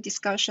actually a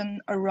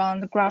discussion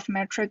around graph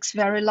metrics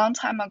very long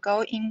time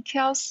ago in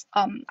CHAOSS.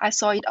 I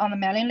saw it on the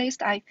mailing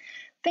list. I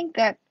think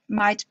that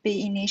might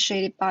be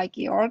initiated by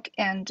Georg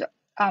and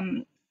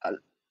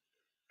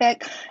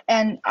back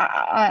and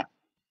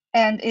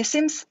it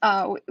seems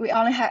we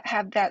only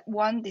have that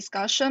one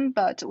discussion,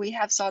 but we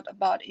have thought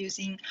about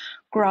using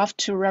graph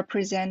to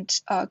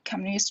represent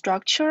community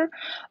structure.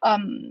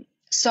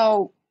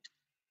 So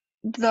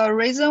the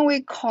reason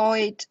we call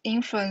it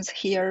influence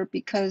here,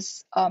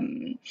 because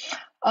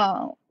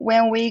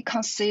when we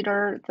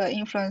consider the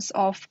influence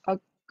of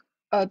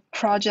a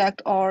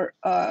project or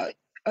a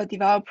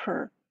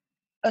developer,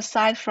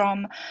 aside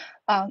from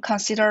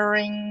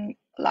considering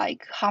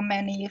like how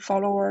many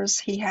followers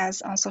he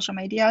has on social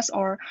medias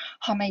or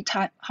how many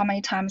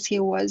times he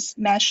was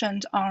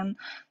mentioned on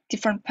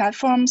different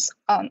platforms,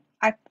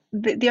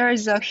 there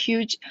is a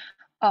huge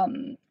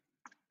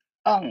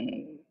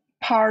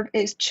part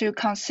is to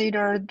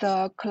consider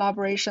the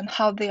collaboration,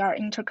 how they are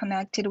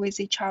interconnected with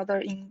each other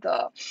in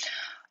the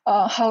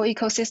whole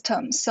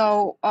ecosystem.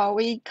 So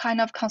we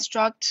kind of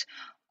construct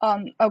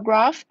a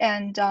graph,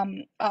 and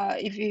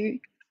if you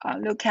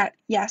look at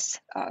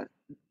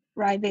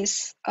right,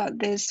 this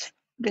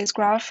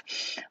graph.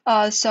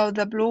 So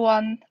the blue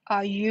one,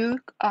 U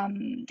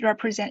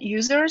represent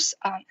users,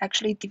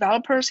 actually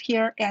developers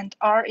here, and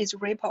R is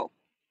repo.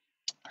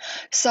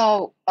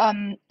 So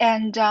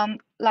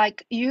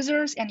like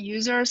users,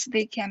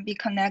 they can be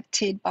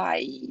connected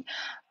by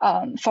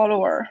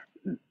follower.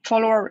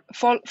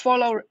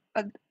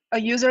 A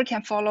user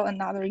can follow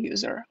another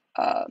user,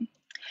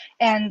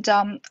 and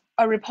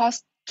a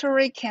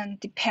repository can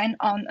depend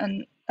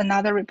on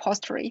another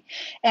repository,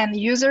 and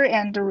user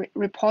and the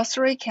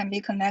repository can be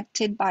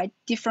connected by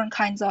different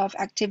kinds of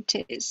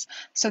activities.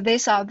 So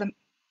these are the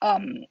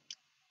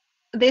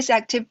these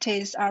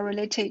activities are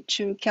related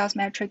to CHAOSS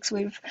metrics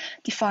we've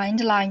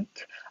defined,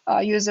 like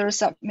users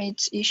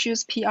submit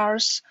issues,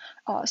 PRs.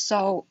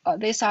 So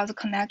these are the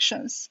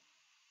connections.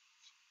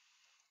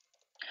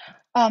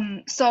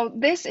 So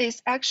this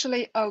is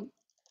actually a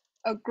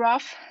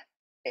graph.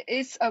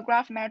 It's a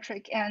graph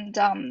metric, and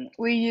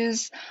we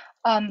use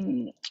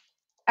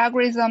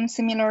algorithm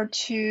similar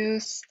to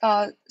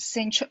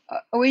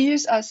we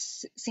use a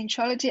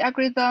centrality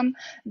algorithm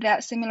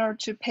that's similar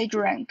to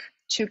PageRank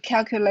to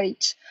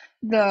calculate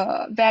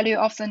the value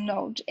of the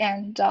node,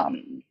 and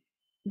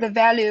the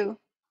value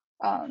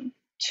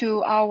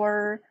to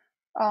our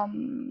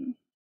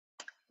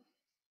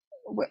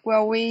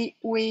well,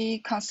 we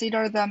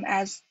consider them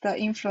as the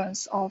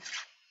influence of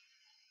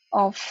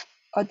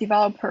a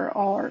developer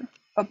or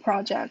a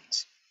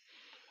project.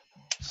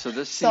 So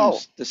this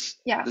seems this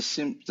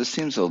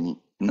seems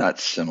not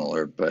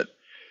similar, but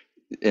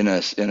in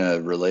a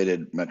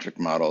related metric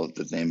model,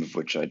 the name of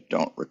which I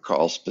don't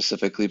recall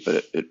specifically,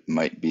 but it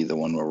might be the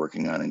one we're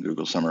working on in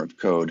Google Summer of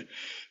Code.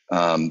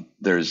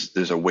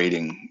 there's a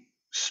weighting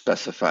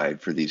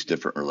specified for these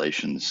different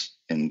relations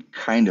in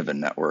kind of a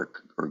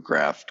network or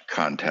graph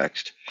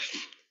context.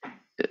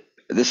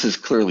 This is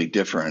clearly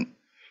different,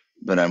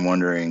 but I'm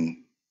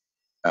wondering,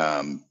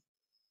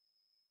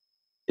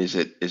 is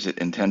it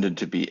intended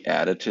to be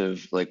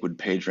additive? Like, would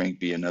PageRank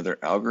be another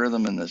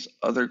algorithm in this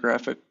other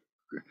graphic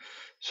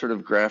sort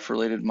of graph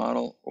related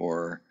model,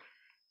 or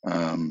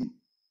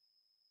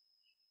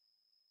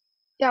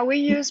Yeah, we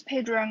use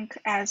PageRank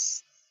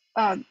as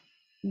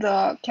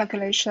the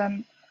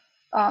calculation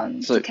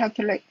so, to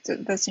calculate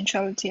the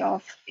centrality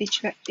of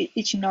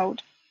each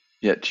node.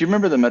 yeah, do you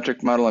remember the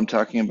metric model I'm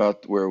talking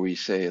about, where we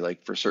say,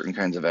 like, for certain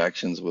kinds of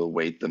actions, we'll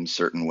weight them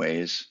certain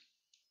ways?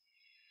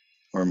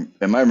 Or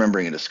am I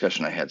remembering a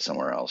discussion I had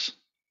somewhere else?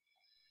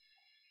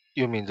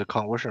 You mean the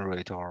conversion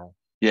rate or?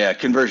 Yeah,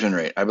 conversion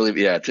rate. I believe,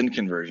 yeah, it's in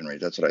conversion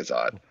rate. That's what I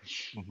thought.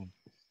 Mm-hmm.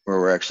 Where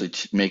we're actually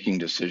making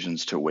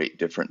decisions to weight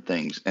different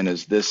things. And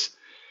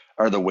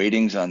are the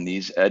weightings on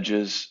these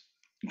edges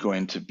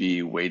going to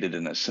be weighted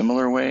in a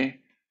similar way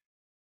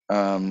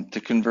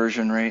to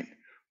conversion rate?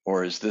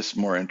 Or is this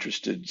more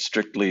interested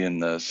strictly in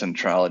the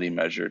centrality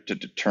measure to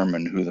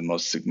determine who the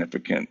most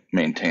significant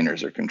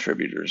maintainers or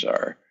contributors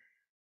are?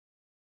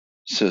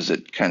 So is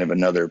it kind of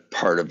another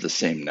part of the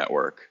same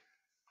network?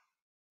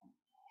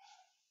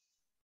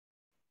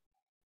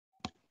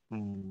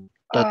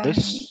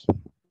 Does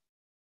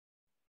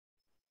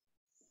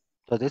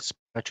this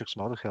metrics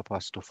model help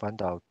us to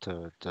find out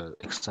the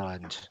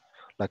excellent,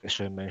 like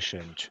Shay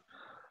mentioned,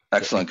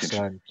 Excellent.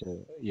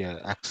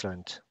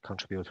 Excellent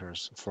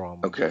contributors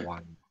from Okay.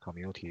 one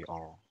community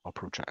or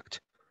project.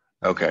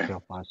 Okay.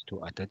 Help us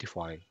to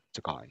identify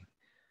the guy,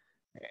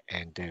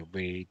 and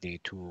we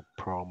need to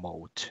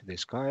promote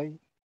this guy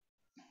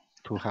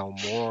to have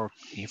more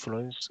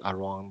influence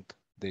around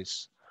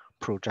these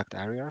project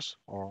areas,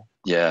 or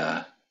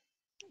yeah.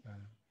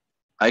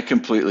 I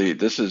completely.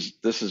 This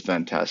is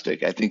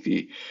fantastic. I think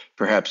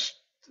perhaps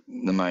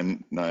my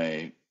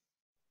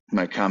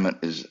comment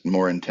is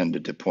more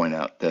intended to point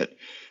out that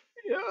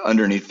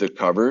underneath the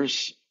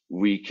covers,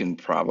 we can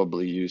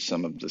probably use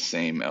some of the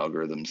same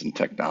algorithms and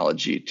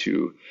technology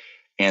to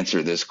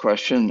answer this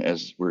question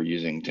as we're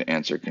using to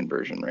answer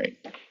conversion rate.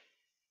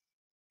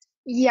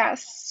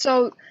 Yes,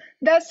 so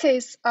that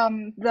is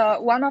the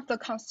one of the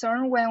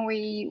concern when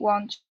we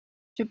want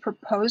to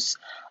propose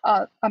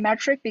a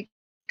metric,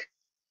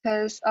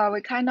 because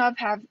we kind of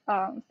have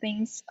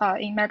things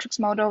in metrics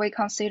model we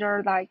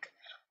consider like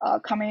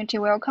community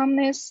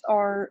welcomeness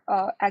or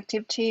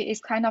activity is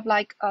kind of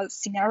like a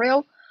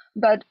scenario.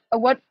 But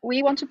what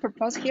we want to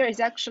propose here is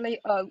actually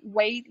a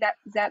way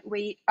that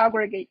we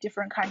aggregate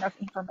different kind of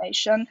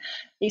information.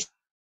 Is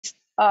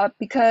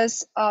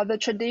because the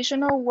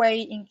traditional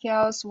way in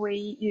CHAOSS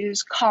we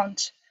use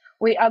count.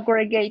 We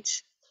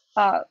aggregate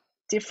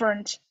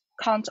different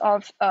count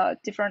of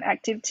different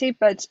activity,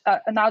 but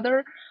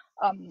another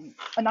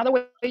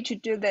way to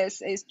do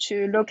this is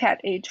to look at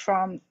it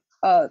from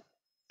a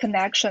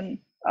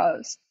connection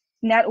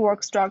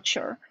network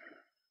structure.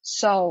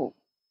 So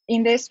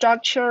in this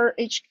structure,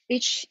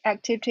 each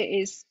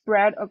activity is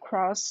spread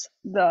across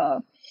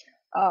the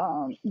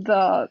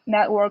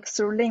network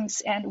through links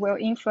and will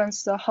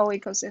influence the whole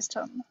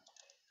ecosystem.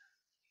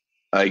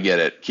 I get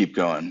it. Keep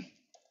going.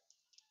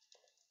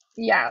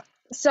 Yeah.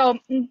 So,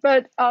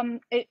 but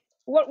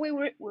what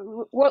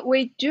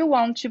we do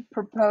want to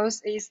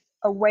propose is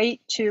a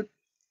way to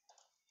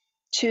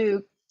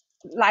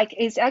like,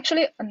 it's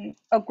actually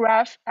a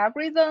graph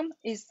algorithm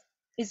is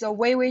a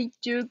way we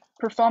do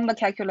perform the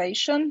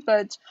calculation,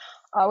 but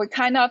we're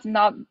kind of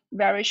not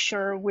very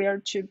sure where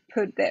to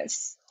put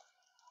this.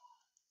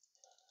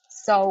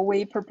 So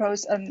we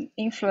propose an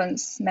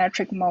influence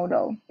metric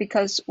model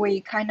because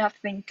we kind of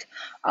think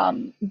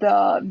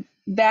the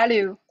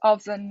value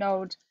of the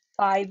node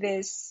by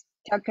this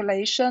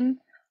calculation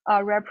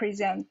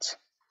represent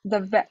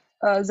the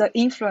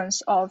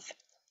influence of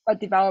a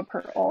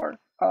developer or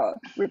a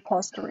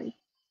repository.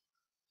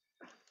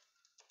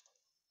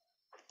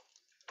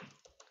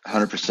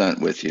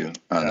 100% with you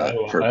on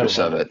the purpose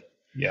of it.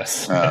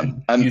 Yes.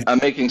 I'm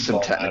making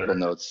some technical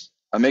notes.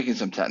 I'm making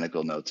some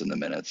technical notes in the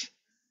minutes.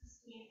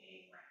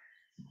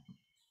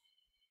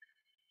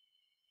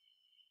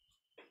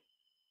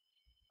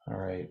 All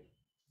right.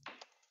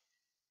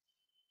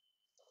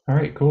 All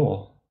right,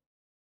 cool.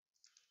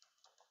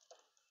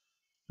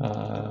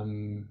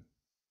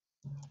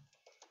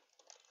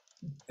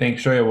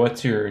 Thanks, Shoya.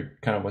 What's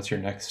your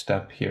next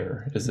step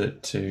here? Is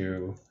it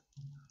to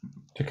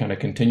kind of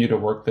continue to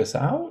work this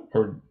out,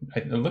 or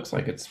it looks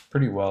like it's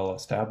pretty well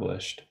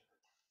established?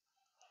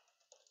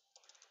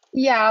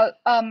 Yeah.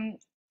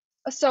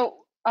 So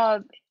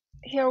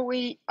here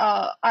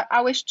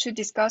I wish to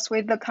discuss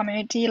with the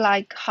community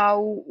like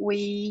how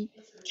we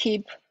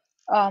keep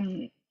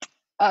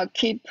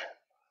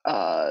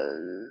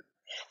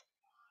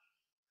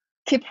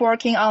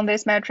working on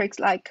these metrics.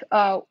 Like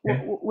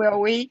will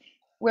we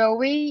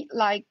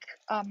like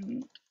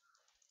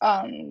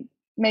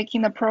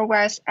making the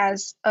progress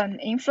as an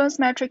influence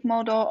metric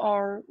model,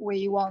 or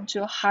we want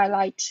to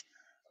highlight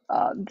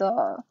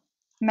the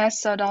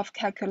method of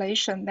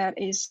calculation that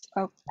is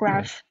a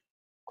graph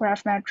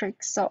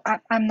metric. So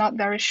I'm not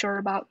very sure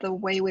about the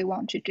way we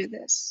want to do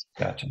this.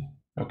 Gotcha.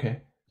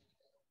 Okay.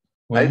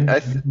 Wayne,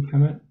 did you have a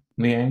comment?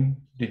 Liang,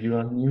 did you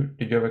unmute?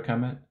 Did you have a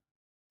comment?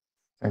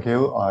 Thank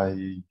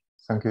you.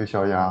 Thank you,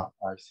 Xiaoya.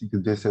 I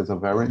think this is a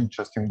very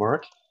interesting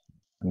work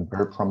and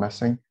very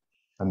promising.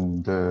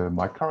 And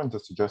my current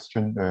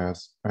suggestion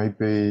is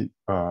maybe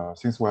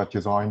since we are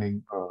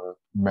designing a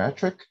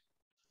metric,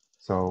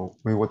 so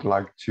we would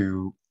like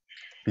to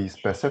be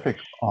specific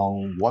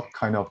on what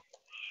kind of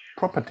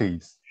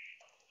properties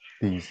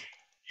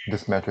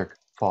this metric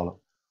follow.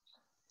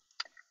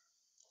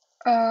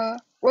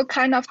 What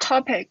kind of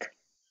topic?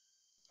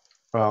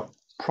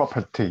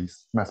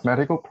 Properties,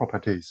 mathematical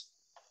properties.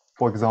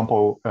 For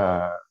example,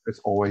 it's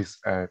always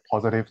a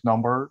positive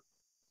number,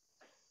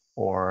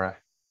 or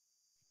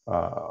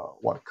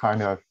what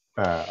kind of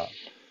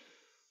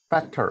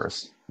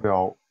factors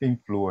will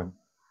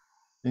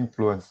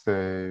influence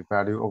the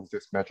value of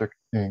this metric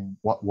in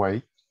what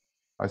way.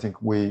 I think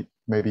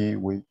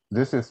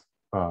this is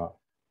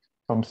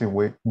something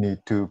we need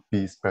to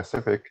be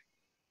specific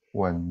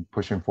when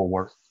pushing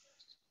forward.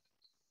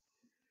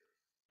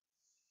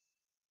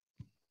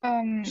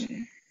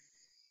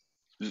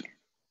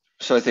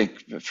 So I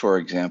think, for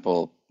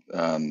example,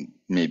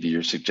 maybe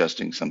you're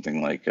suggesting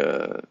something like,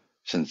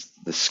 since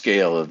the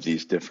scale of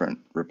these different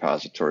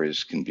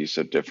repositories can be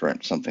so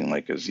different, something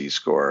like a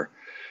z-score,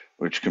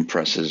 which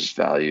compresses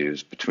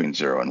values between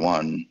 0 and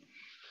 1.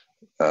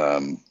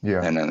 And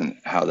then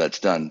how that's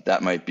done,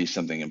 that might be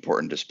something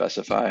important to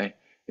specify.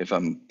 If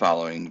I'm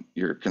following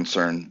your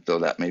concern, though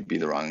that may be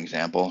the wrong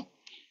example.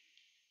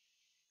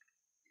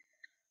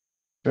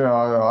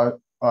 Yeah,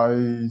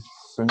 I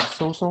think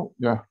so. So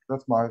yeah,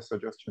 that's my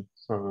suggestion.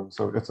 So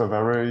it's a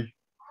very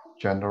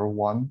general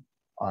one.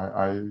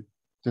 I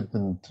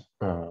didn't.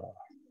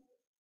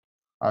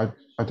 I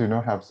do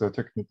not have the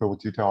technical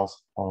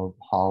details of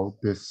how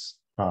this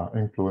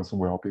influence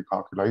will be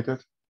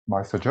calculated.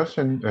 My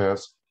suggestion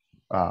is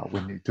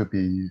we need to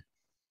be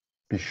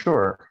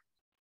sure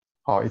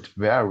how it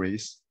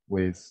varies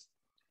with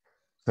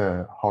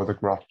how the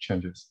graph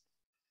changes.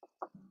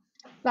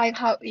 Like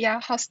how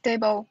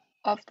stable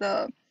of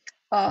the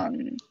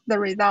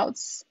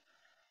results.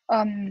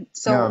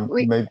 So yeah,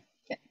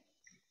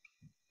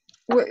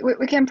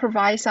 we can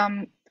provide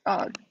some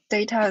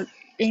data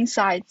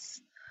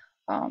insights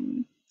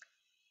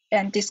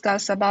and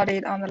discuss about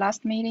it on the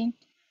last meeting.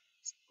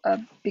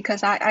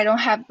 Because I don't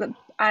have the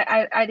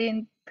I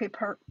didn't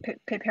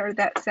prepare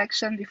that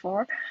section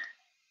before.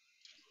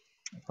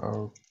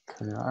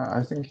 Okay,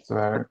 I think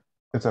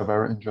it's a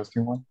very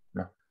interesting one.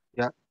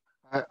 Yeah,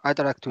 I'd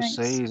like to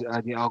say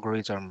the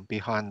algorithm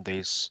behind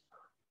these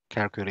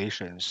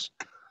calculations,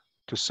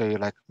 to say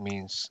like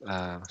means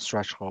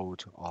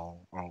threshold or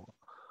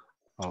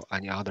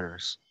any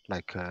others,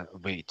 like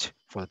weight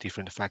for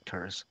different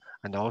factors,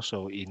 and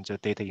also in the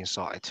data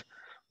insight,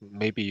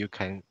 maybe you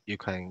can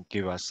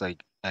give us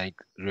like a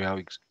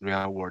real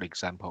world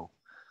example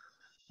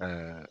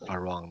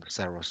around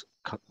several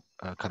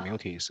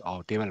communities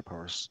or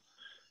developers.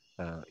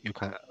 You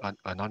can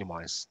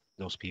anonymize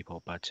those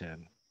people, but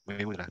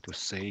we would like to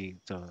see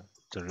the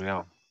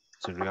real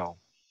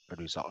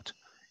result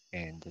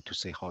and to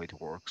see how it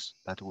works.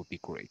 That would be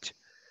great.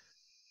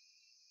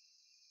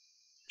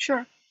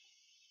 Sure.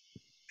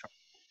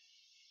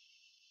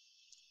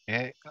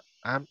 And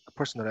I'm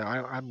personally,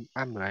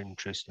 I'm very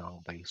interested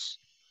on this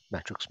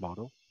metrics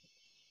model.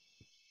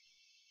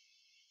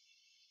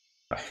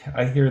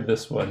 I hear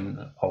this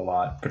one a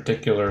lot,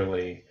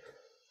 particularly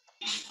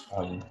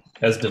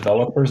as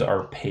developers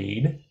are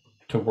paid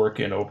to work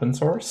in open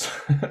source,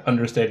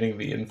 understanding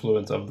the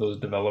influence of those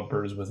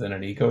developers within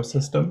an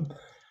ecosystem,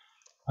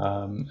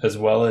 as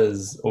well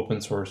as open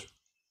source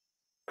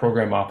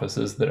program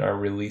offices that are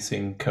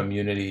releasing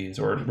communities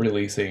or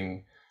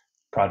releasing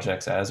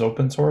projects as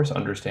open source,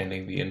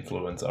 understanding the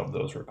influence of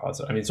those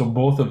repositories. I mean, so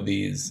both of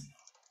these,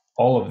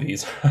 all of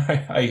these,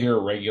 I hear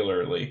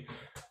regularly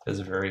is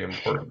very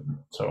important.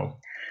 So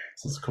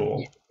this is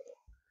cool.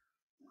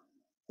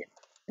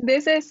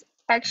 This is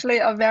actually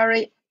a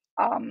very,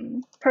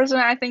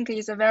 personally, I think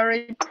is a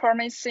very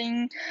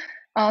promising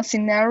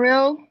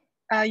scenario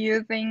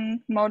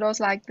using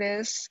models like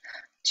this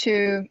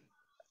to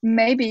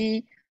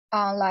maybe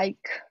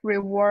like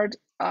reward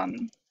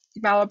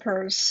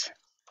developers,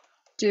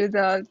 do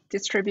the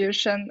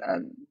distribution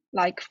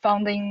like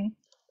funding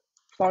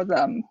for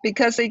them,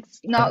 because it's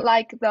not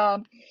like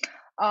the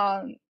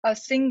a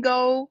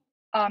single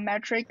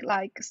metric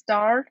like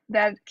star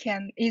that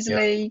can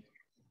easily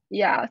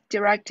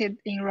directed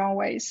in wrong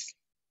ways.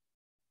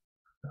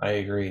 I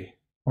agree.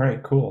 All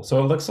right, cool.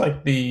 So it looks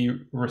like the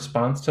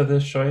response to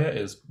this, Shoya,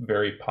 is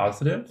very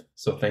positive.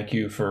 So thank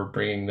you for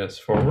bringing this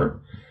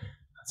forward.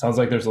 It sounds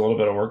like there's a little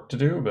bit of work to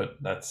do, but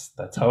that's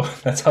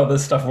how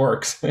this stuff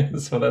works.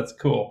 So that's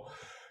cool.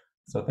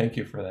 So thank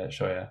you for that,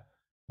 Shoya.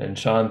 And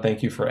Sean,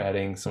 thank you for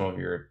adding some of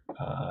your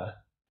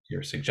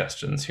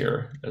suggestions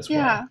here as well.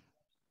 Yeah,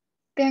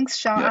 thanks,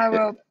 Sean. I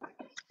will.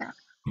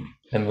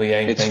 And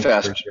Liang, thanks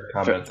for your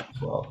comments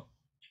as well.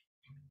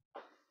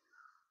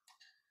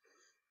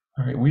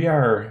 All right,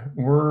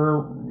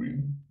 we're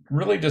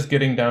really just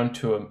getting down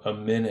to a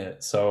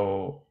minute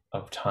so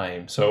of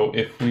time. So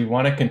if we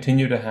want to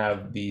continue to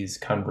have these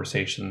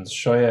conversations,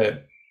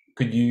 Shoya,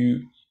 could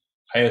you?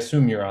 I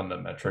assume you're on the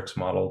metrics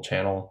model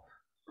channel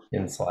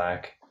in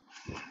Slack.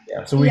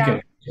 Yeah, so we Yeah.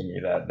 can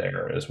continue that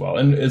there as well,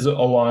 and is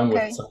along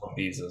Okay. with some of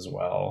these as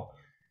well.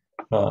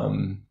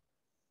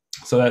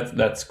 So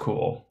that's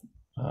cool.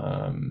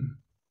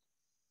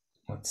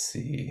 Let's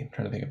see. I'm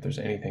trying to think if there's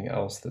anything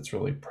else that's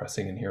really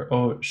pressing in here.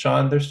 Oh,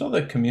 Sean, there's still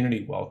the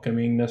community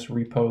welcomingness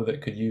repo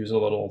that could use a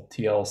little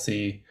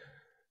TLC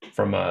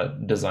from a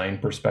design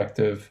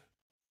perspective.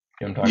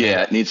 You know what I'm talking Yeah,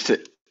 about? it needs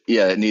to.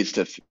 Yeah, it needs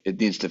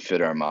to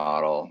fit our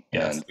model.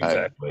 Yes, And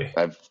exactly.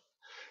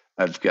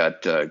 I've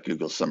got a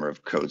Google Summer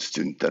of Code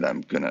student that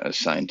I'm going to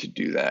assign to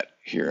do that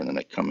here in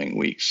the coming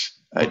weeks.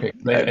 Okay,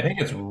 I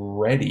think it's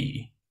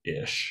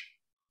ready-ish.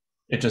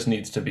 It just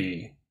needs to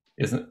be,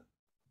 isn't?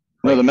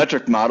 No, the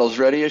metric model's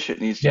ready-ish.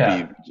 It needs to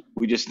Yeah. be.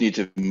 We just need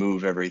to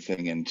move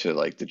everything into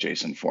like the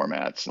JSON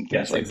formats and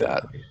things Yes, like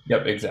exactly. that.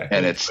 Yep, exactly.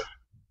 And it's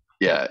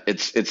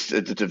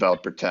a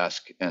developer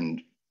task,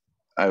 and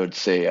I would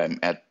say I'm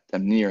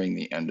nearing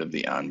the end of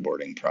the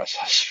onboarding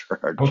process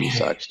for our Okay.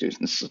 GSOC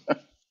students.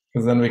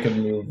 Because then we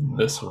can move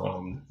this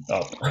one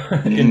up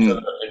into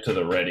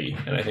the ready,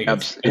 and I think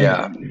it's pretty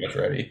much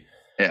ready.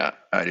 Yeah,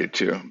 I do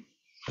too.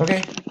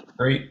 Okay,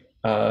 great.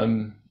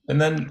 And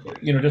then,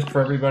 just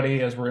for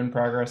everybody, as we're in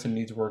progress and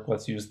needs work,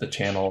 let's use the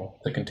channel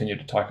to continue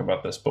to talk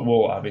about this. But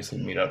we'll obviously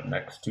meet up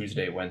next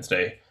Tuesday,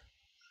 Wednesday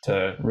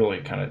to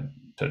really kind of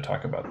to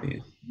talk about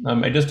these.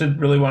 I just did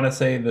really want to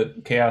say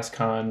that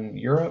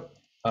CHAOSScon Europe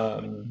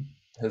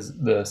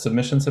the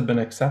submissions have been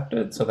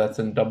accepted. So that's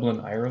in Dublin,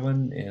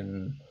 Ireland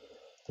in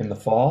the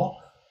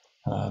fall.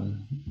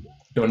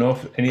 Don't know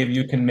if any of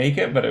you can make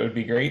it, but it would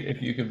be great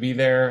if you could be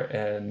there.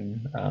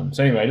 And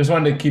so anyway, I just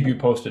wanted to keep you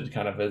posted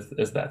kind of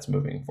as that's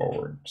moving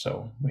forward.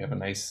 So we have a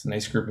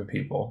nice group of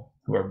people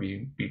who are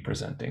be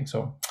presenting.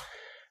 So,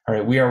 all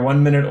right, we are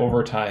 1 minute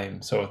over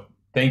time. So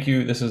thank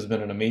you. This has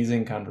been an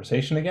amazing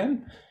conversation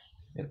again,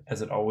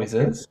 as it always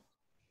is.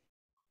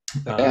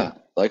 Yeah,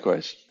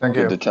 likewise. Thank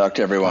you. Good to talk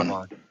to everyone.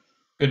 Bye-bye.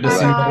 Good to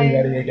see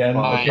everybody again.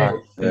 Bye.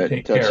 Okay,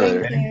 take Talk care. to you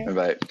later. Thank you.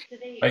 Bye.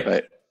 Bye.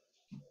 Bye.